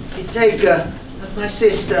 It's Edgar and my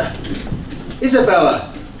sister.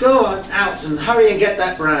 Isabella, go on out and hurry and get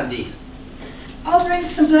that brandy. I'll bring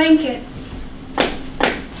some blankets.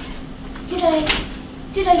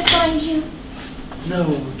 Did I find you?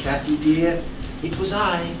 No, Kathy dear. It was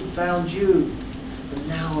I who found you. And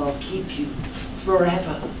now I'll keep you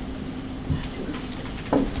forever.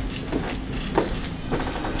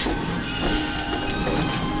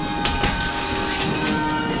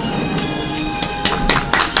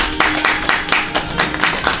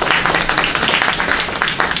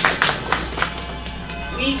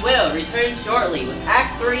 We will return shortly with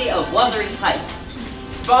Act 3 of Wuthering Heights,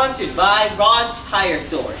 sponsored by Rod's Tire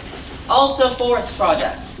Source, Alta Forest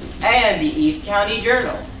Products, and the East County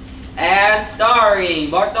Journal, and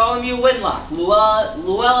starring Bartholomew Winlock,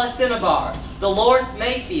 Luella Cinnabar, Dolores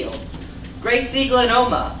Mayfield, Gracie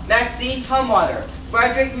Glenoma, Maxine Tumwater,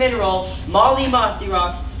 Frederick Mineral, Molly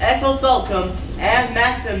Mossy-Rock, Ethel Sulcombe, and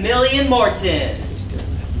Maximilian Morton.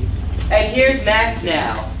 And here's Max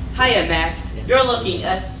now. Hiya, Max. You're looking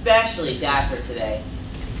especially dapper today.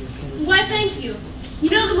 Why, thank you. You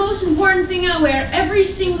know the most important thing I wear every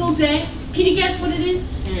single day? Can you guess what it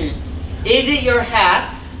is? Is it your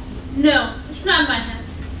hat? No, it's not my hat.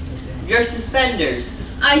 Your suspenders?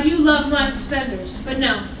 I do love my suspenders, but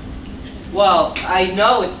no. Well, I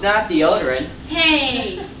know it's not deodorant.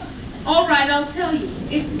 Hey! Alright, I'll tell you.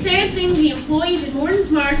 It's the same thing the employees at Morton's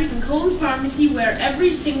Market and Cole's Pharmacy wear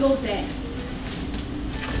every single day.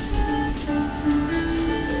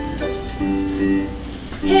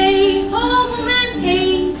 Hey, old woman,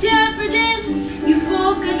 hey, dapper Dan, you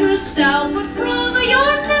both got dressed out, but brother,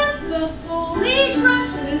 you're never fully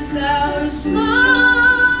dressed without a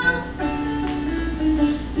smile.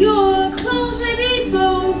 Your clothes may be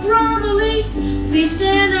Beau Brummely, they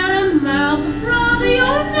stand out a mile, but brother, you're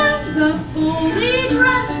never fully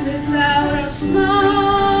dressed without a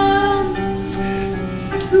smile.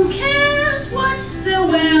 Who cares what they're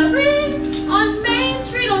wearing on Main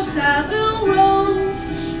Street or Savile Row?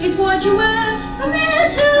 It's what you wear from ear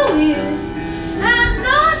to ear, and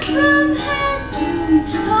not from head to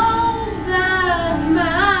toe that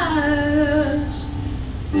matters.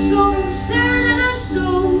 So senator,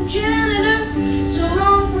 so janitor, so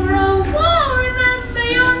long for a while, remember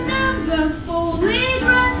you're never fully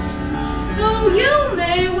dressed. Though you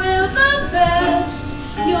may wear the best,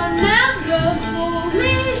 you're never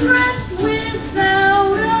fully dressed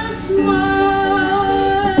without a smile.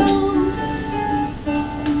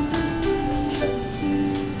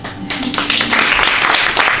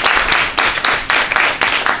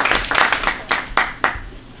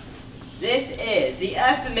 This is the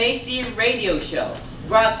FMAC radio show,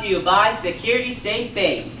 brought to you by Security State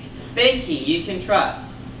Bank. Banking you can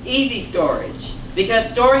trust. Easy storage, because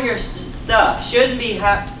storing your stuff shouldn't be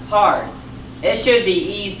hard. It should be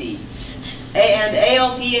easy. And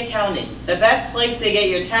ALP Accounting, the best place to get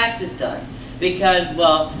your taxes done, because,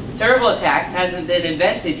 well, TurboTax hasn't been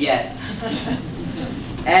invented yet.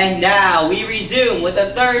 And now we resume with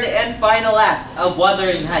the third and final act of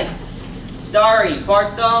Wuthering Heights, starring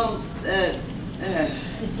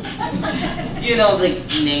you know the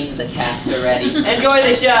names of the cast already. Enjoy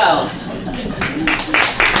the show!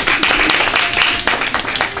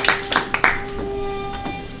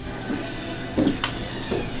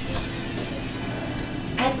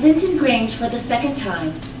 At Linton Grange for the second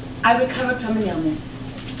time, I recovered from an illness.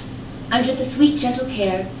 Under the sweet, gentle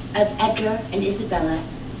care of Edgar and Isabella,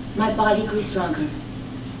 my body grew stronger.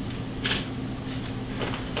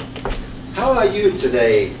 How are you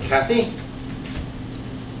today, Kathy?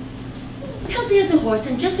 Healthy as a horse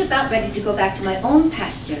and just about ready to go back to my own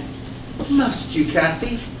pasture. Must you,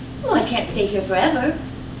 Kathy? Well, I can't stay here forever.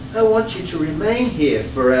 I want you to remain here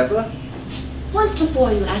forever. Once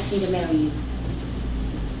before you asked me to marry you.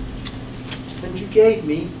 And you gave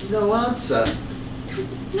me no answer.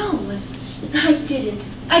 No, I didn't.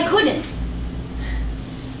 I couldn't.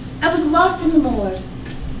 I was lost in the moors,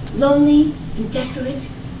 lonely and desolate.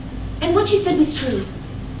 And what you said was true.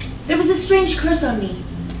 There was a strange curse on me,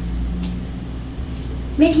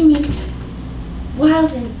 making me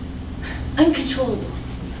wild and uncontrollable.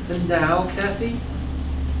 And now, Kathy?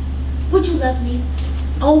 Would you love me?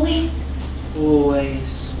 Always?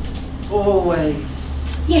 Always. Always.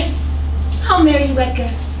 Yes. I'll marry you, Edgar.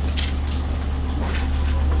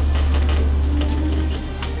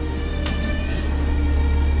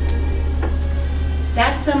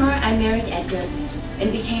 That summer, I married Edgar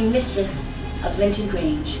and became mistress of Linton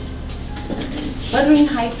Grange. Wuthering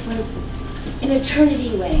Heights was an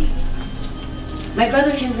eternity away. My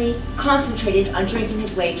brother Hindley concentrated on drinking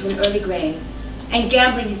his way to an early grave and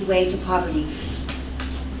gambling his way to poverty.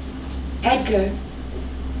 Edgar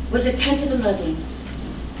was attentive and loving.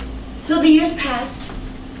 So the years passed.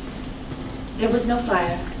 There was no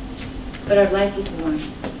fire, but our life was warm.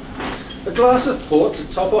 A glass of port to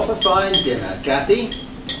top off a fine dinner, Kathy?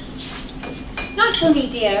 Not for me,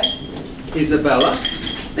 dear. Isabella?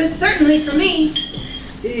 But certainly for me.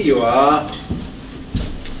 Here you are.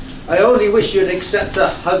 I only wish you'd accept a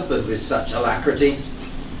husband with such alacrity.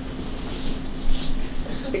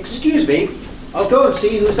 Excuse me, I'll go and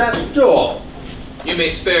see who's at the door. You may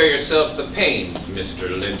spare yourself the pains,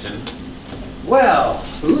 Mr. Linton. Well,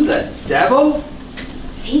 who the devil?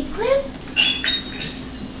 Heathcliff?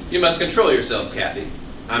 You must control yourself, Kathy.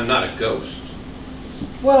 I'm not a ghost.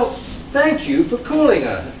 Well, thank you for calling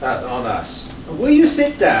on us. Will you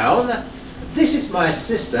sit down? This is my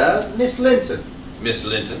sister, Miss Linton. Miss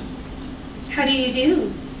Linton? How do you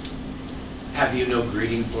do? Have you no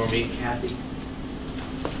greeting for me, Kathy?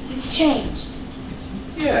 You've changed.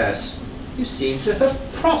 Yes, you seem to have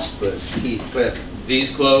prospered, Heathcliff.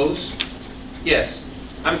 These clothes? Yes,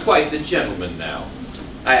 I'm quite the gentleman now.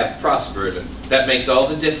 I have prospered, and that makes all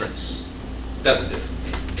the difference, doesn't it?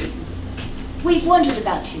 We've wondered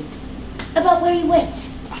about you, about where you went.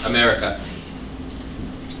 America.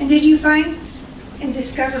 And did you find and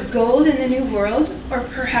discover gold in the New World, or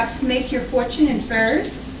perhaps make your fortune in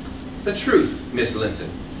furs? The truth, Miss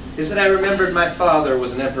Linton, is that I remembered my father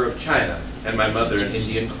was an emperor of China, and my mother an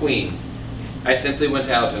Indian queen. I simply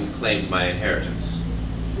went out and claimed my inheritance.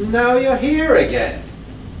 Now you're here again.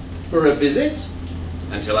 For a visit?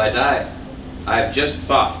 Until I die. I've just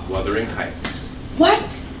bought Wuthering Heights.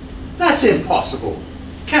 What? That's impossible.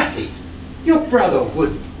 Kathy, your brother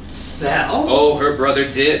wouldn't sell? Oh, her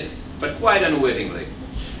brother did, but quite unwittingly.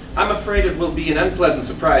 I'm afraid it will be an unpleasant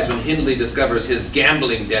surprise when Hindley discovers his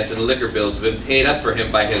gambling debts and liquor bills have been paid up for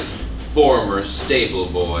him by his former stable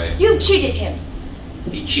boy. You've cheated him.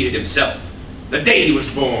 He cheated himself the day he was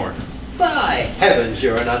born. By heavens,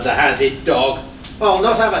 you're an underhanded dog. I'll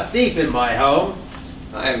not have a thief in my home.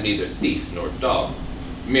 I am neither thief nor dog,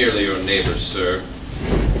 merely your neighbor, sir.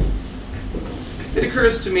 It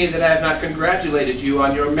occurs to me that I have not congratulated you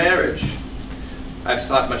on your marriage. I've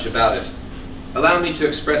thought much about it. Allow me to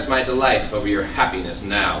express my delight over your happiness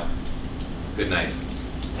now. Good night.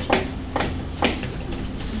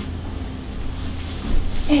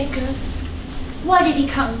 Edgar, why did he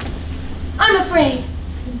come? I'm afraid.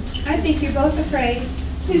 I think you're both afraid.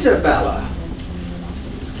 Isabella,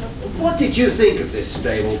 what did you think of this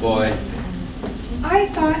stable boy? I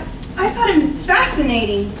thought him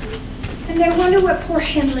fascinating. And I wonder what poor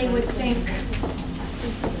Hindley would think.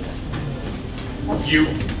 You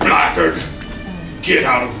blackguard! Get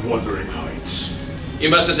out of Wuthering Heights. You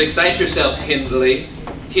mustn't excite yourself, Hindley.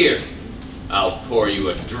 Here, I'll pour you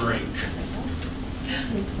a drink.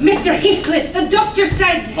 Mr. Heathcliff, the doctor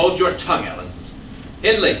said... Hold your tongue, Ellen.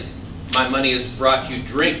 Hindley, my money has brought you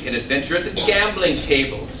drink and adventure at the gambling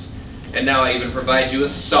tables. And now I even provide you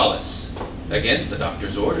with solace against the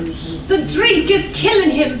doctor's orders. The drink is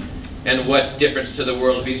killing him. And what difference to the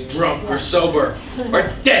world if he's drunk or sober,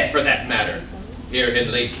 or dead for that matter? Here,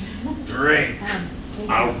 Hindley, drink.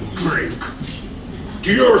 I'll drink.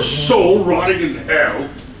 To your soul rotting in hell,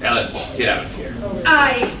 Ellen, get out of here.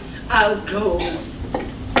 I'll go.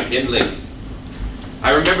 Hindley,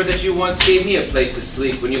 I remember that you once gave me a place to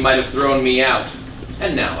sleep when you might have thrown me out,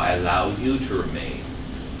 and now I allow you to remain.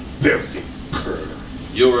 Filthy cur.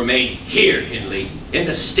 You'll remain here, Hindley, in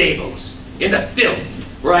the stables, in the filth,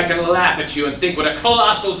 where I can laugh at you and think what a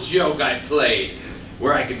colossal joke I've played,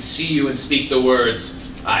 where I can see you and speak the words,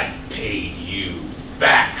 I've paid you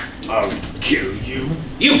back. I'll kill you.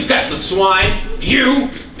 You gutless swine! You!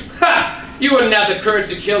 Ha! You wouldn't have the courage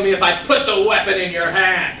to kill me if I put the weapon in your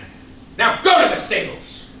hand. Now go to the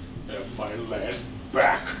stables. Have my land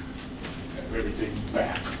back. Have everything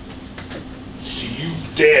back. See you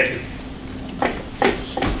dead.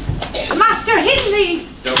 Master Hindley!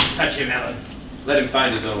 Don't touch him, Ellen. Let him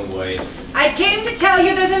find his own way. I came to tell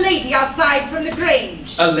you there's a lady outside from the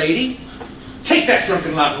Grange. A lady? Take that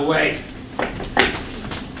drunken lout away.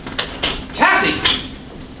 Kathy!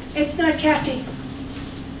 It's not Kathy.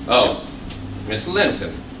 Oh, Miss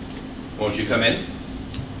Linton. Won't you come in?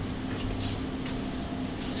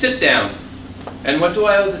 Sit down. And what do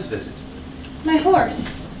I owe this visit? My horse.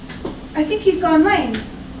 I think he's gone lame.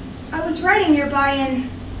 I was riding nearby and...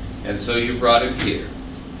 And so you brought him here.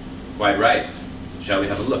 Quite right. Shall we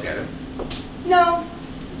have a look at him? No,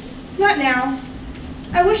 not now.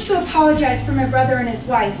 I wish to apologize for my brother and his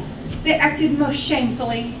wife. They acted most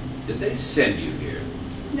shamefully. Did they send you here?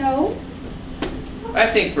 No. I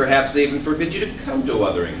think perhaps they even forbid you to come to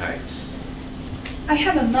Wuthering Heights. I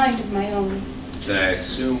have a mind of my own. Then I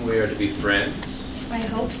assume we are to be friends? I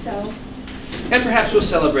hope so. And perhaps we'll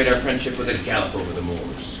celebrate our friendship with a gallop over the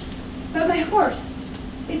moors. But my horse,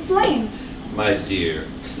 it's lame. My dear,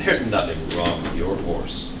 there's nothing wrong with your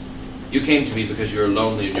horse. You came to me because you're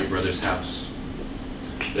lonely in your brother's house.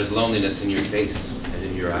 There's loneliness in your face and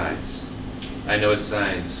in your eyes. I know its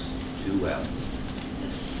signs too well.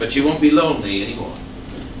 But you won't be lonely anymore.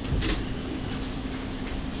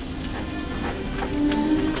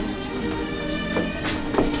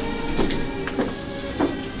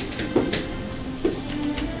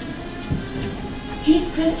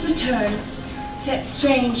 Heathcliff's return set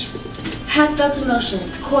strange, half-felt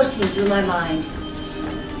emotions coursing through my mind,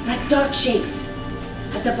 like dark shapes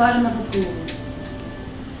at the bottom of a pool.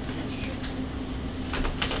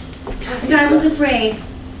 And I was afraid.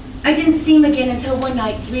 I didn't see him again until one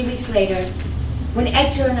night 3 weeks later, when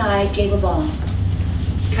Edgar and I gave a ball.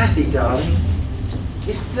 Kathy, darling,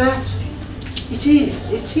 is that... It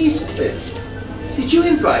is. It's Heathcliff. Did you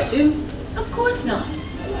invite him? Of course not.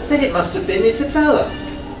 Then it must have been Isabella.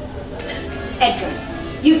 Edgar,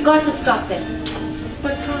 you've got to stop this.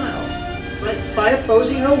 But how? By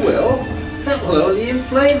opposing her will? That will only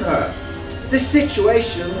inflame her. This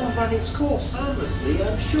situation will run its course harmlessly,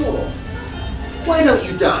 I'm sure. Why don't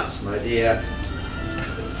you dance, my dear?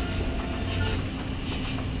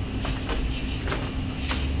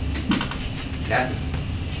 Kathy,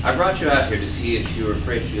 I brought you out here to see if you were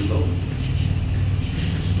afraid to be alone.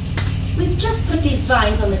 We've just put these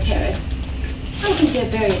vines on the terrace. I think they're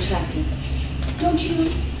very attractive. Don't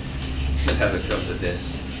you? It hasn't come to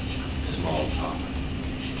this. Small talk.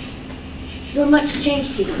 You're much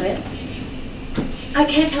changed, Heathcliff. I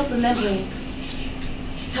can't help remembering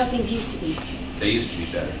how things used to be. They used to be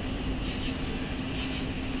better.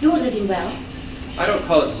 You're living well. I don't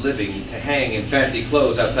call it living to hang in fancy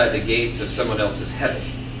clothes outside the gates of someone else's heaven.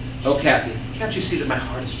 Oh, Kathy, can't you see that my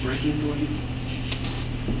heart is breaking for you?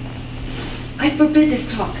 I forbid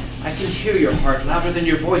this talk. I can hear your heart louder than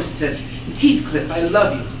your voice. It says, Heathcliff, I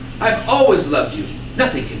love you. I've always loved you.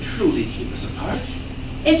 Nothing can truly keep us apart.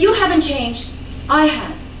 If you haven't changed, I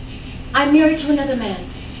have. I'm married to another man,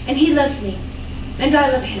 and he loves me, and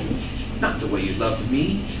I love him. Not the way you loved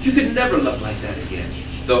me. You could never love like that again.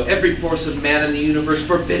 Though every force of man in the universe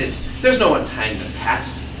forbid it. There's no untying the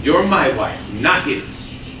past. You're my wife, not his.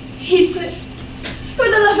 Heathcliff, for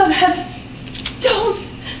the love of heaven,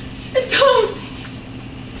 don't! Don't!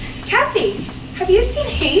 Kathy, have you seen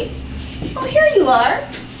Heath? Oh, here you are.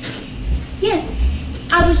 Yes,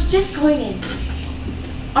 I was just going in.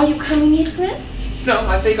 Are you coming, Heathcliff? No,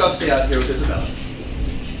 I think I'll stay out here with Isabella.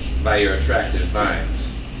 By your attractive vines.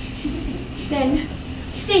 Then,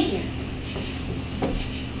 stay here.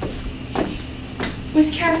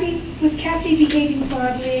 Was Kathy behaving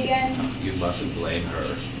horribly again? You mustn't blame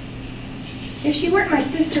her. If she weren't my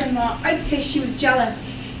sister-in-law, I'd say she was jealous.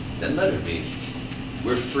 Then let her be.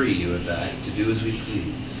 We're free, you and I, to do as we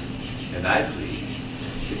please. And I please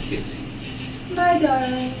to kiss you. Bye,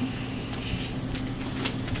 darling.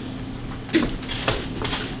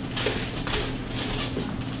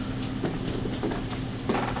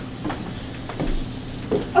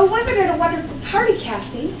 Oh, wasn't it a wonderful party,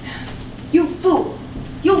 Kathy? You fool!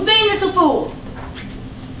 You mean little fool!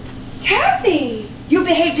 Kathy! You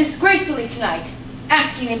behaved disgracefully tonight,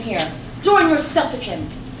 asking him here, throwing yourself at him.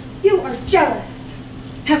 You are jealous.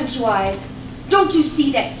 Haven't you eyes? Don't you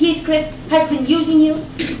see that Heathcliff has been using you?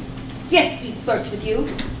 Yes, he flirts with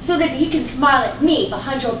you, so that he can smile at me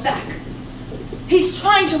behind your back. He's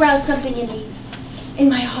trying to rouse something in me, in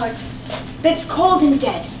my heart, that's cold and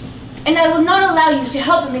dead, and I will not allow you to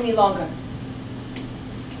help him any longer.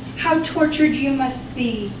 How tortured you must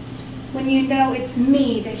be when you know it's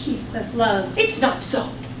me that Heathcliff loves. It's not so.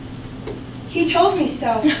 He told me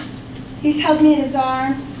so. He's held me in his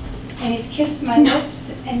arms, and he's kissed my lips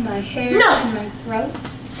and my hair and my throat.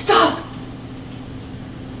 Stop!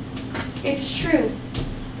 It's true.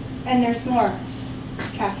 And there's more,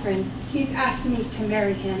 Catherine. He's asked me to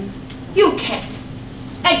marry him. You can't.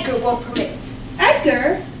 Edgar won't permit it.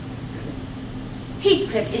 Edgar?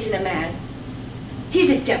 Heathcliff isn't a man. He's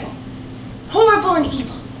a devil. Horrible and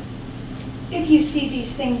evil. If you see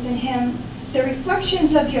these things in him, they're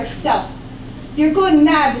reflections of yourself. You're going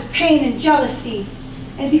mad with pain and jealousy.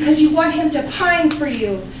 And because you want him to pine for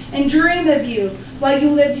you and dream of you while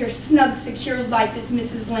you live your snug, secure life as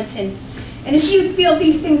Mrs. Linton. And if you feel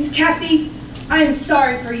these things, Kathy, I'm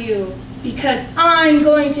sorry for you, because I'm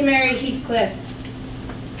going to marry Heathcliff.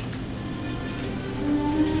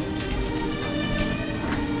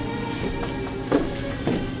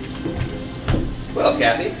 Well,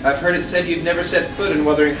 Kathy, I've heard it said you've never set foot in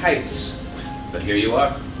Wuthering Heights, but here you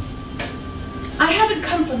are. I haven't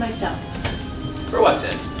come for myself. For what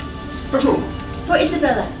then? For whom? For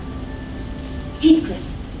Isabella. Heathcliff,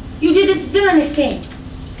 you did this villainous thing.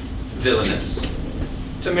 Villainous?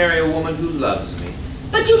 To marry a woman who loves me.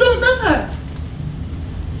 But you don't love her.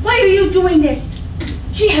 Why are you doing this?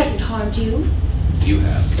 She hasn't harmed you. You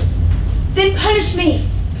have. Then punish me.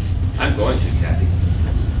 I'm going to, Kathy.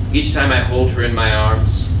 Each time I hold her in my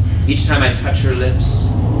arms, each time I touch her lips,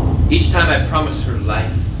 each time I promise her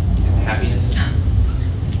life and happiness.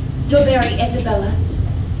 You'll marry Isabella?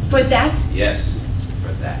 For that? Yes,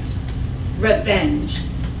 for that. Revenge.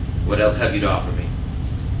 What else have you to offer me?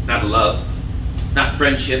 Not love, not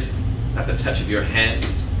friendship, not the touch of your hand,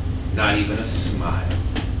 not even a smile.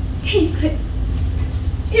 Heathcliff,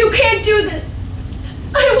 you can't do this.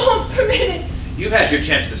 I won't permit it. You've had your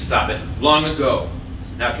chance to stop it long ago.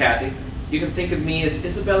 Now, Kathy, you can think of me as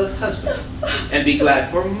Isabella's husband and be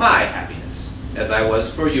glad for my happiness as I was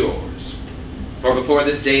for yours. For before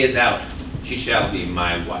this day is out, she shall be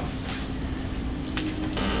my wife.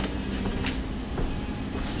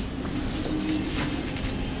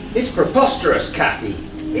 It's preposterous, Kathy.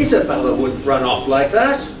 Isabella wouldn't run off like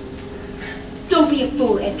that. Don't be a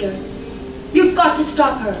fool, Edgar. You've got to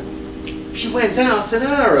stop her. She went out an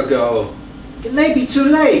hour ago. It may be too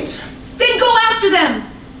late. Then go after them.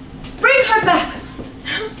 Bring her back.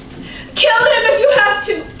 Kill him if you have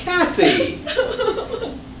to. Kathy!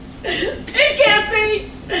 It can't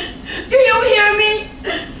be. Do you hear me?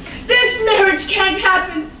 This marriage can't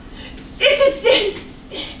happen. It's a sin.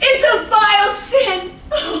 It's a vile sin.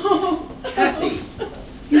 Oh. Kathy,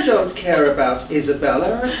 you don't care about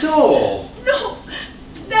Isabella at all. No,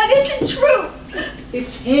 that isn't true.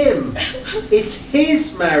 It's him. It's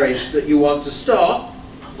his marriage that you want to stop.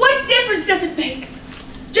 What difference does it make?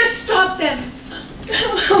 Just stop them.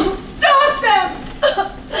 Stop them.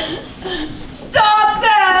 Stop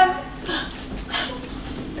them.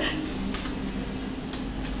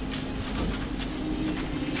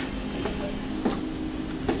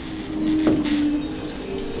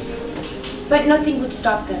 But nothing would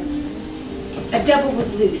stop them. A devil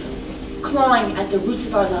was loose, clawing at the roots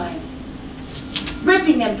of our lives,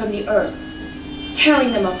 ripping them from the earth,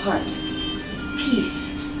 tearing them apart,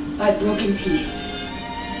 piece by broken piece.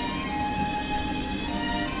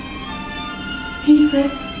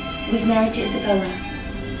 Heathcliff was married to Isabella,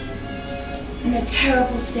 and a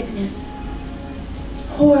terrible sickness,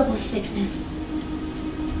 horrible sickness,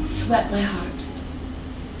 swept my heart.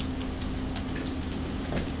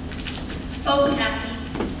 Oh, Kathy,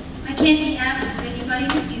 I can't be happy with anybody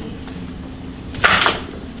with you.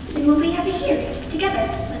 Then we'll be happy here, together.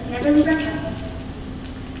 Let's never leave our castle.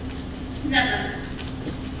 Never.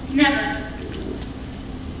 Never.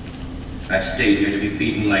 I've stayed here to be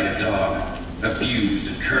beaten like a dog, abused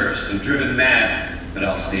and cursed and driven mad, but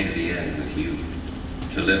I'll stay to the end with you,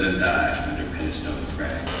 to live and die under Penistone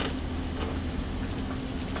Crag.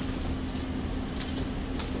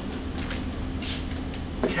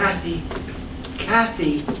 Kathy.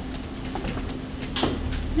 Kathy.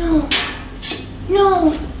 No.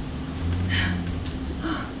 No.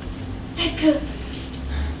 Edgar,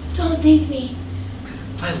 don't leave me.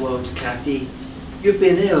 I won't, Kathy. You've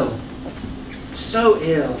been ill. So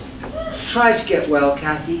ill. Try to get well,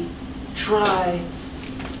 Kathy. Try.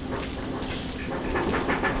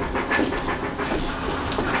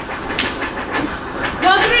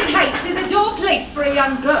 Wuthering Heights is a dull place for a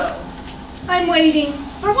young girl. I'm waiting.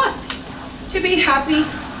 For what? To be happy.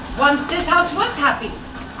 Once this house was happy.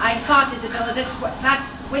 I thought, Isabella,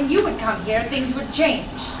 that's when you would come here, things would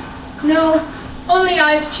change. No, only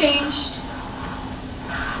I've changed.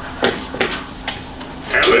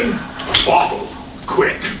 Helen, a bottle,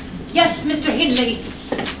 quick. Yes, Mr. Hindley.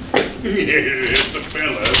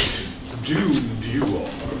 Isabella, doomed you are.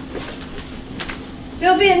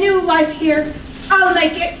 There'll be a new life here. I'll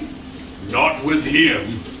make it. Not with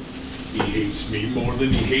him. He hates me more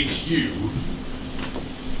than he hates you.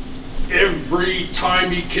 Every time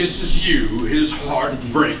he kisses you, his heart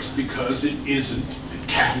breaks because it isn't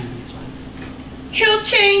Kathy's. He'll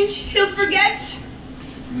change. He'll forget.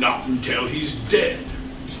 Not until he's dead.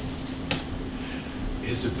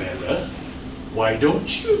 Isabella, why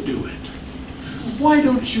don't you do it? Why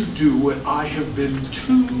don't you do what I have been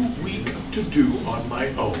too weak to do on my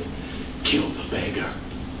own? Kill the beggar.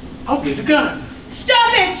 I'll get a gun.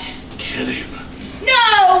 Stop it! Kill him.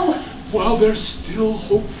 No! While there's still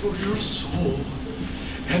hope for your soul,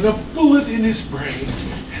 and a bullet in his brain,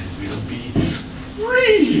 and we'll be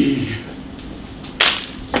free.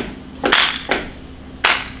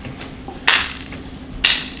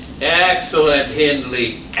 Excellent,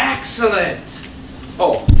 Hindley. Excellent.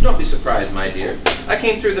 Oh, don't be surprised, my dear. I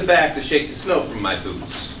came through the back to shake the snow from my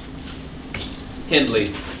boots.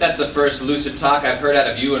 Hindley, that's the first lucid talk I've heard out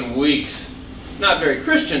of you in weeks. Not very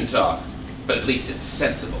Christian talk, but at least it's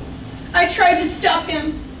sensible. I tried to stop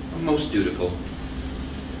him. Most dutiful.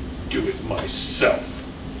 Do it myself.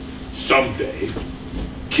 Someday,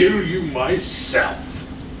 kill you myself.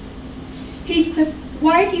 Heathcliff,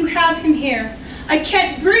 why do you have him here? I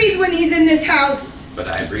can't breathe when he's in this house. But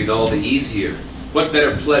I breathe all the easier. What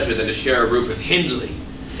better pleasure than to share a roof with Hindley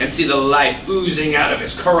and see the life oozing out of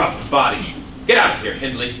his corrupt body? Get out of here,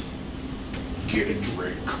 Hindley. Get a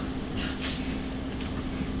drink.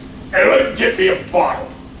 Ellen, get me a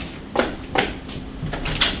bottle.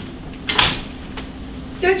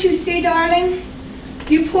 Don't you see, darling?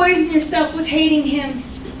 You poison yourself with hating him.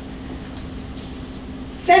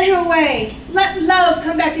 Send him away. Let love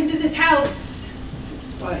come back into this house.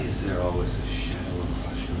 Why is there always a shadow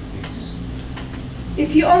across your face?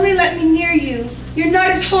 If you only let me near you, you're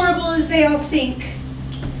not as horrible as they all think.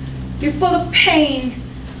 You're full of pain,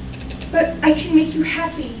 but I can make you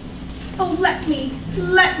happy. Oh, let me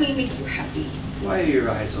make you happy. Why are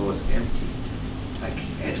your eyes always empty, like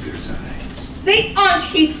Edgar's eyes? They aren't,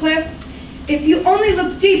 Heathcliff. If you only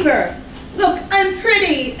look deeper. Look, I'm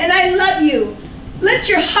pretty, and I love you. Let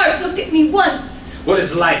your heart look at me once. What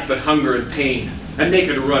is life but hunger and pain? A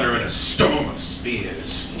naked runner in a storm of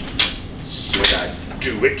spears. Said I'd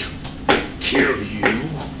do it. Kill you.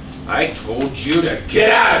 I told you to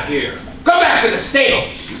get out of here. Go back to the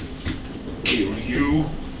stables. Kill you.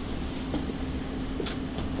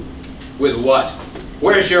 With what?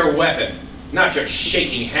 Where's your weapon? Not your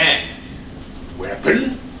shaking hand.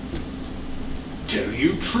 Weapon? Tell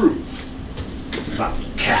you truth. About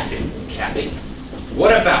Kathy. Kathy?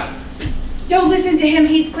 What about her? Don't listen to him,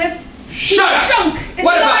 Heathcliff. Shut up! He's drunk and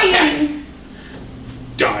What about lying. Kathy?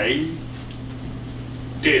 Dying.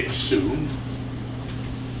 Dead soon.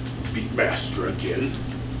 Be master again.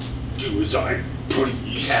 Do as I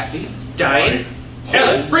please. Kathy? Dying?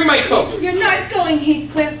 Ellen, bring my coat. You're not going,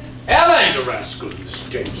 Heathcliff. Ellen! The rascal is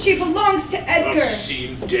dead. She belongs to Edgar. I've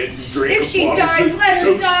seen dead and drink If she a bottle dies, to let her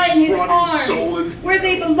toast die in his rotting soul arms, and where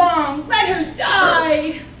they belong. Let her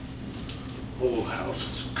die. whole house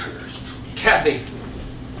is cursed. Kathy.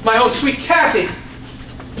 My own sweet Kathy.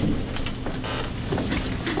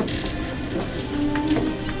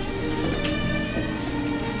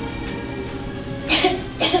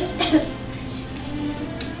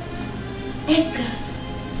 Edgar,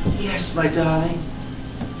 Yes, my darling.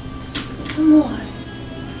 the Moors.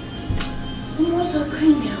 The Moors are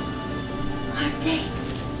green now, aren't they?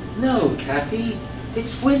 No, Kathy.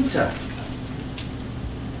 It's winter.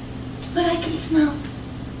 But I can smell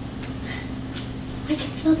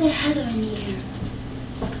the heather in the air.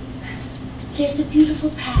 There's a beautiful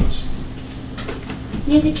patch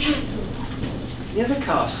near the castle. Near the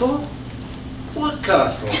castle? What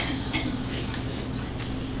castle? At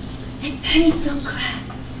Pennystone Crag.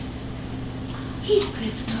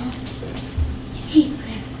 Heathcliff knows.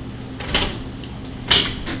 Heathcliff.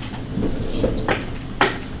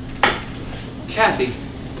 Kathy.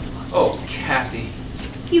 Oh, Kathy.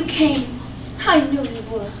 You came. I knew you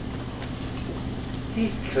were.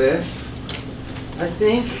 Heathcliff, I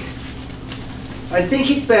think I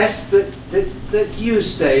think it best that you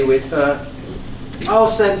stay with her. I'll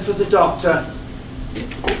send for the doctor.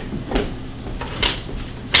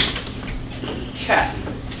 Kathy,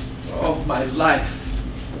 oh, my life.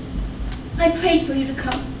 I prayed for you to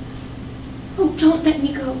come. Oh, don't let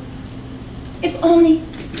me go. If only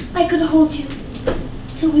I could hold you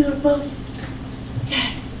till we were both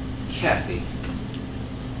dead. Kathy.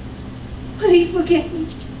 Will you forget me?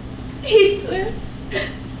 Heathcliff,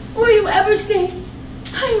 will you ever say,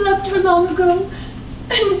 I loved her long ago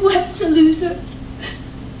and wept to lose her?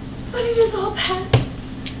 But it is all past.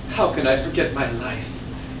 How can I forget my life?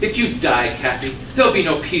 If you die, Kathy, there'll be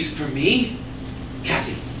no peace for me.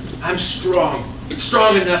 Kathy, I'm strong.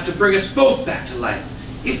 Strong enough to bring us both back to life.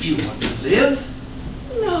 If you want to live.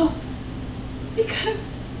 No. Because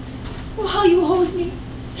while you hold me,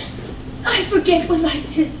 I forget what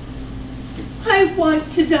life is. I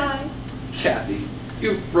want to die. Kathy,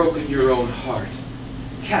 you've broken your own heart.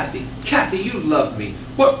 Kathy, you loved me.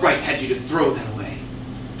 What right had you to throw that away?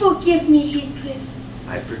 Forgive me, Heathcliff.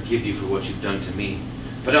 I forgive you for what you've done to me,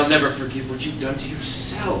 but I'll never forgive what you've done to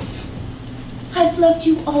yourself. I've loved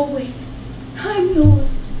you always. I'm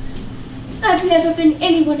yours. I've never been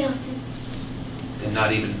anyone else's. Then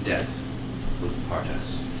not even death will part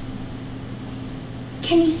us.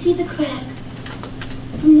 Can you see the crack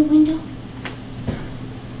from the window?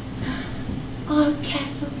 Our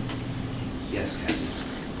castle. Yes, Kathy.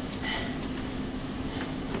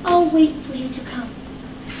 I'll wait for you to come.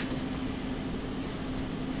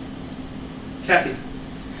 Kathy!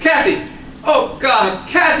 Kathy! Oh, God!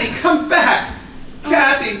 Kathy, come back!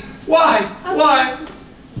 Kathy! Why? Why?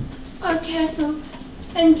 Our castle,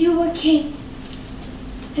 and you were king,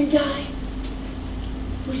 and I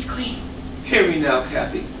was queen. Hear me now,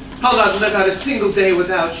 Kathy. I'll not live out a single day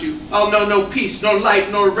without you. I'll know no peace, nor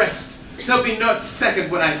light, nor rest. There'll be not a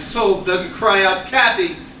second when my soul doesn't cry out,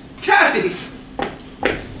 Kathy! Kathy!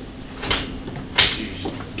 She's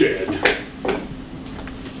dead.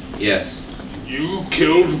 Yes. You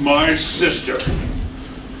killed my sister.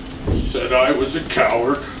 Said I was a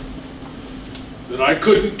coward. That I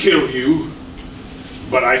couldn't kill you,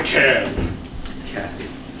 but I can. Kathy.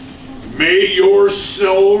 May your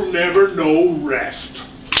soul never know rest.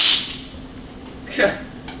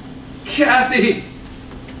 Kathy!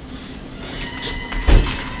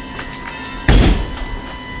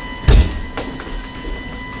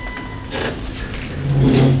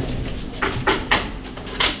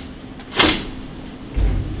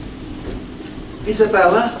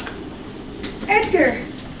 Isabella? Edgar!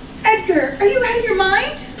 Edgar, are you out of your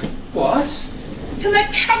mind? What? To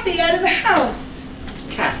let Kathy out of the house.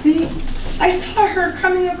 Kathy? I saw her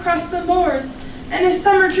coming across the moors in a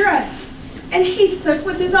summer dress, and Heathcliff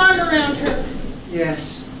with his arm around her.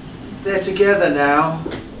 Yes, they're together now.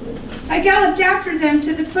 I galloped after them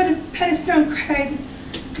to the foot of Penistone Crag,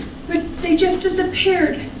 but they just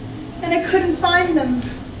disappeared, and I couldn't find them.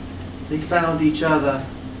 They found each other.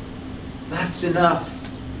 That's enough.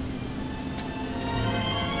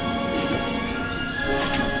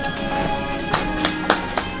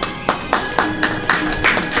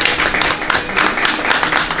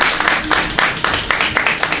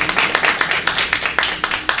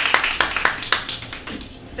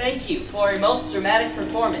 Thank you for a most dramatic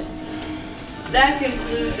performance. That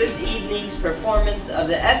concludes this evening's performance of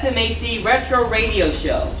the FMAC Retro Radio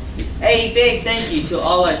Show. A big thank you to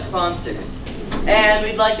all our sponsors. And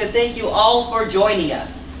we'd like to thank you all for joining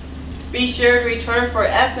us. Be sure to return for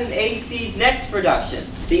FMAC's next production,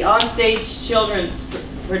 the onstage children's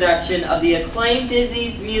production of the acclaimed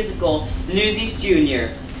Disney's musical Newsies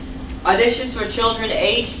Jr. Auditions for children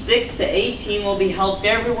aged 6 to 18 will be held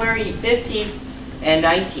February 15th and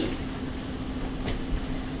 19th.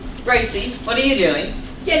 Gracie, what are you doing?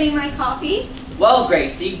 Getting my coffee. Well,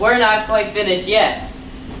 Gracie, we're not quite finished yet.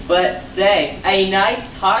 But say, a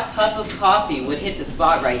nice hot cup of coffee would hit the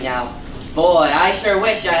spot right now. Boy, I sure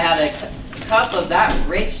wish I had a cup of that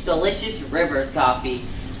rich, delicious Rivers coffee.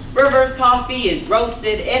 Rivers coffee is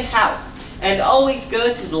roasted in-house and always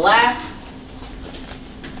good to the last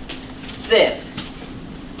sip.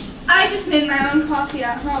 I just made my own coffee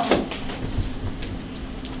at home.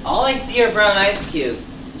 All I see are brown ice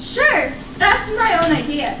cubes. Sure, that's my own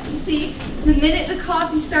idea. You see, the minute the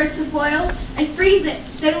coffee starts to boil, I freeze it.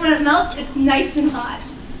 Then when it melts, it's nice and hot.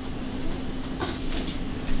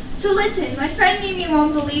 So listen, my friend Mimi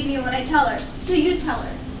won't believe me when I tell her, so you tell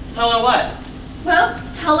her. Tell her what? Well,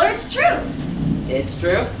 tell her it's true. It's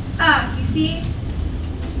true? Ah, you see?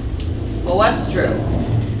 Well, what's true?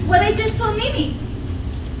 What I just told Mimi.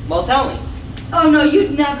 Well, tell me. Oh no,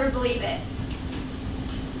 you'd never believe it.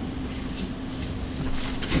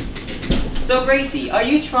 So Gracie, are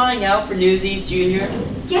you trying out for Newsies Junior?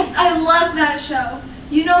 Yes, I love that show.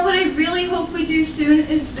 You know what I really hope we do soon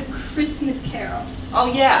is the Christmas Carol.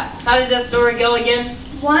 Oh yeah, how does that story go again?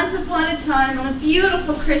 Once upon a time, on a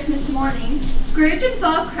beautiful Christmas morning, Scrooge and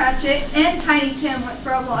Bob Cratchit and Tiny Tim went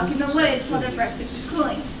for a walk in the woods while their breakfast was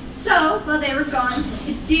cooling. So, while they were gone,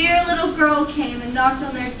 a dear little girl came and knocked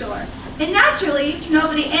on their door. And naturally,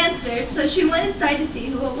 nobody answered, so she went inside to see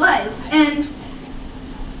who it was, and...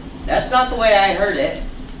 That's not the way I heard it.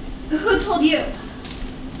 Who told you?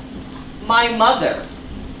 My mother.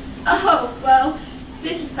 Oh, well,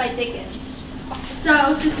 this is by Dickens.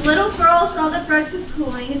 So, this little girl saw the breakfast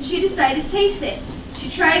cooling and she decided to taste it. She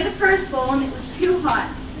tried the first bowl and it was too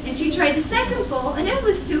hot. And she tried the second bowl and it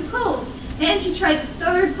was too cold. And she tried the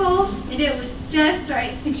third bowl and it was just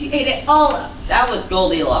right. And she ate it all up. That was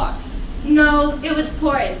Goldilocks. No, it was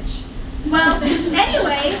porridge. Well,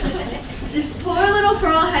 anyway, this poor little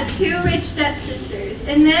girl had two rich stepsisters.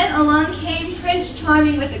 And then along came Prince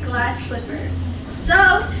Charming with a glass slipper.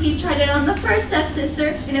 So, he tried it on the first stepsister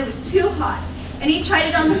and it was too hot. And he tried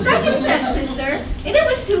it on the second stepsister, and it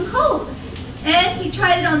was too cold. And he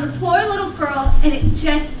tried it on the poor little girl, and it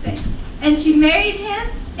just fit. And she married him,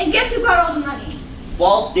 and guess who got all the money?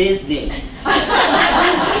 Walt Disney.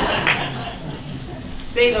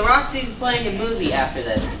 Say, the Roxy's playing a movie after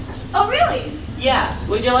this. Oh, really? Yeah.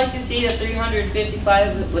 Would you like to see the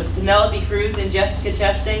 355 with Penelope Cruz and Jessica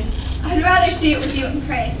Chastain? I'd rather see it with you and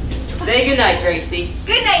Chris. Say goodnight, Gracie.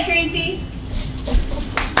 Good night, Gracie.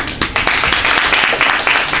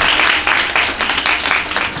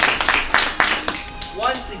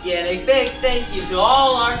 Once again, a big thank you to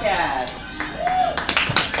all our cast.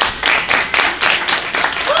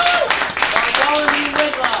 Bartholomew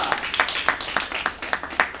Whitlock.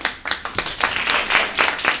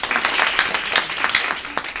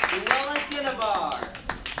 Luella Cinnabar.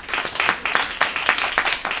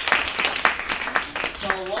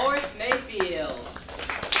 Dolores Mayfield.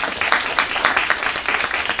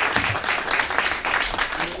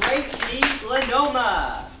 Gracie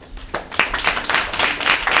Glenoma.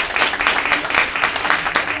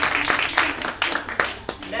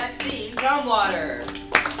 Maxine Tumwater.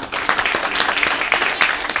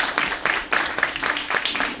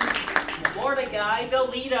 Mordecai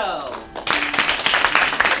Delito.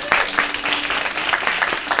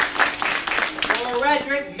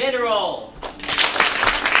 Frederick Mineral.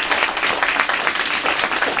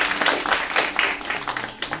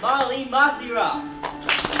 Molly Masira.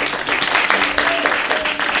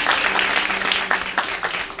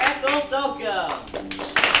 Ethel Soka.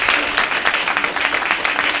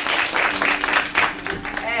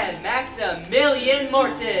 And Maximilian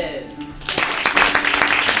Morton.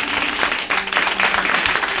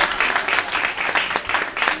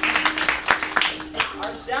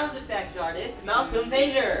 Our sound effects artist, Malcolm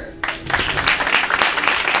Vader.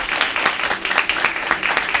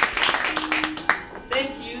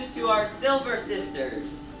 Thank you to our Silver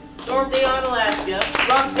Sisters, Dorothy on Alaska,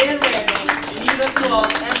 Roxanne Randall, Geneva Kual,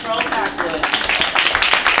 and Pearl Packwood.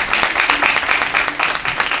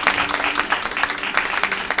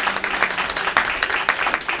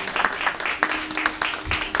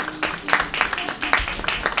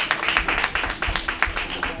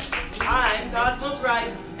 I'm Cosmos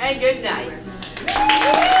Wright, and good night.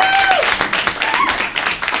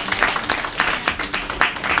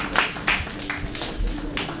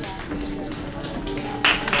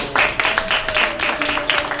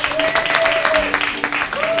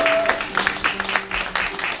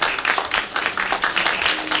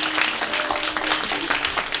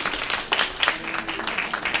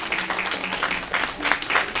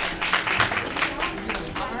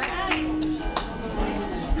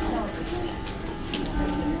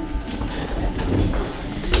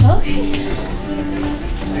 Okay.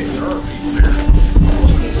 Hey, there are people there.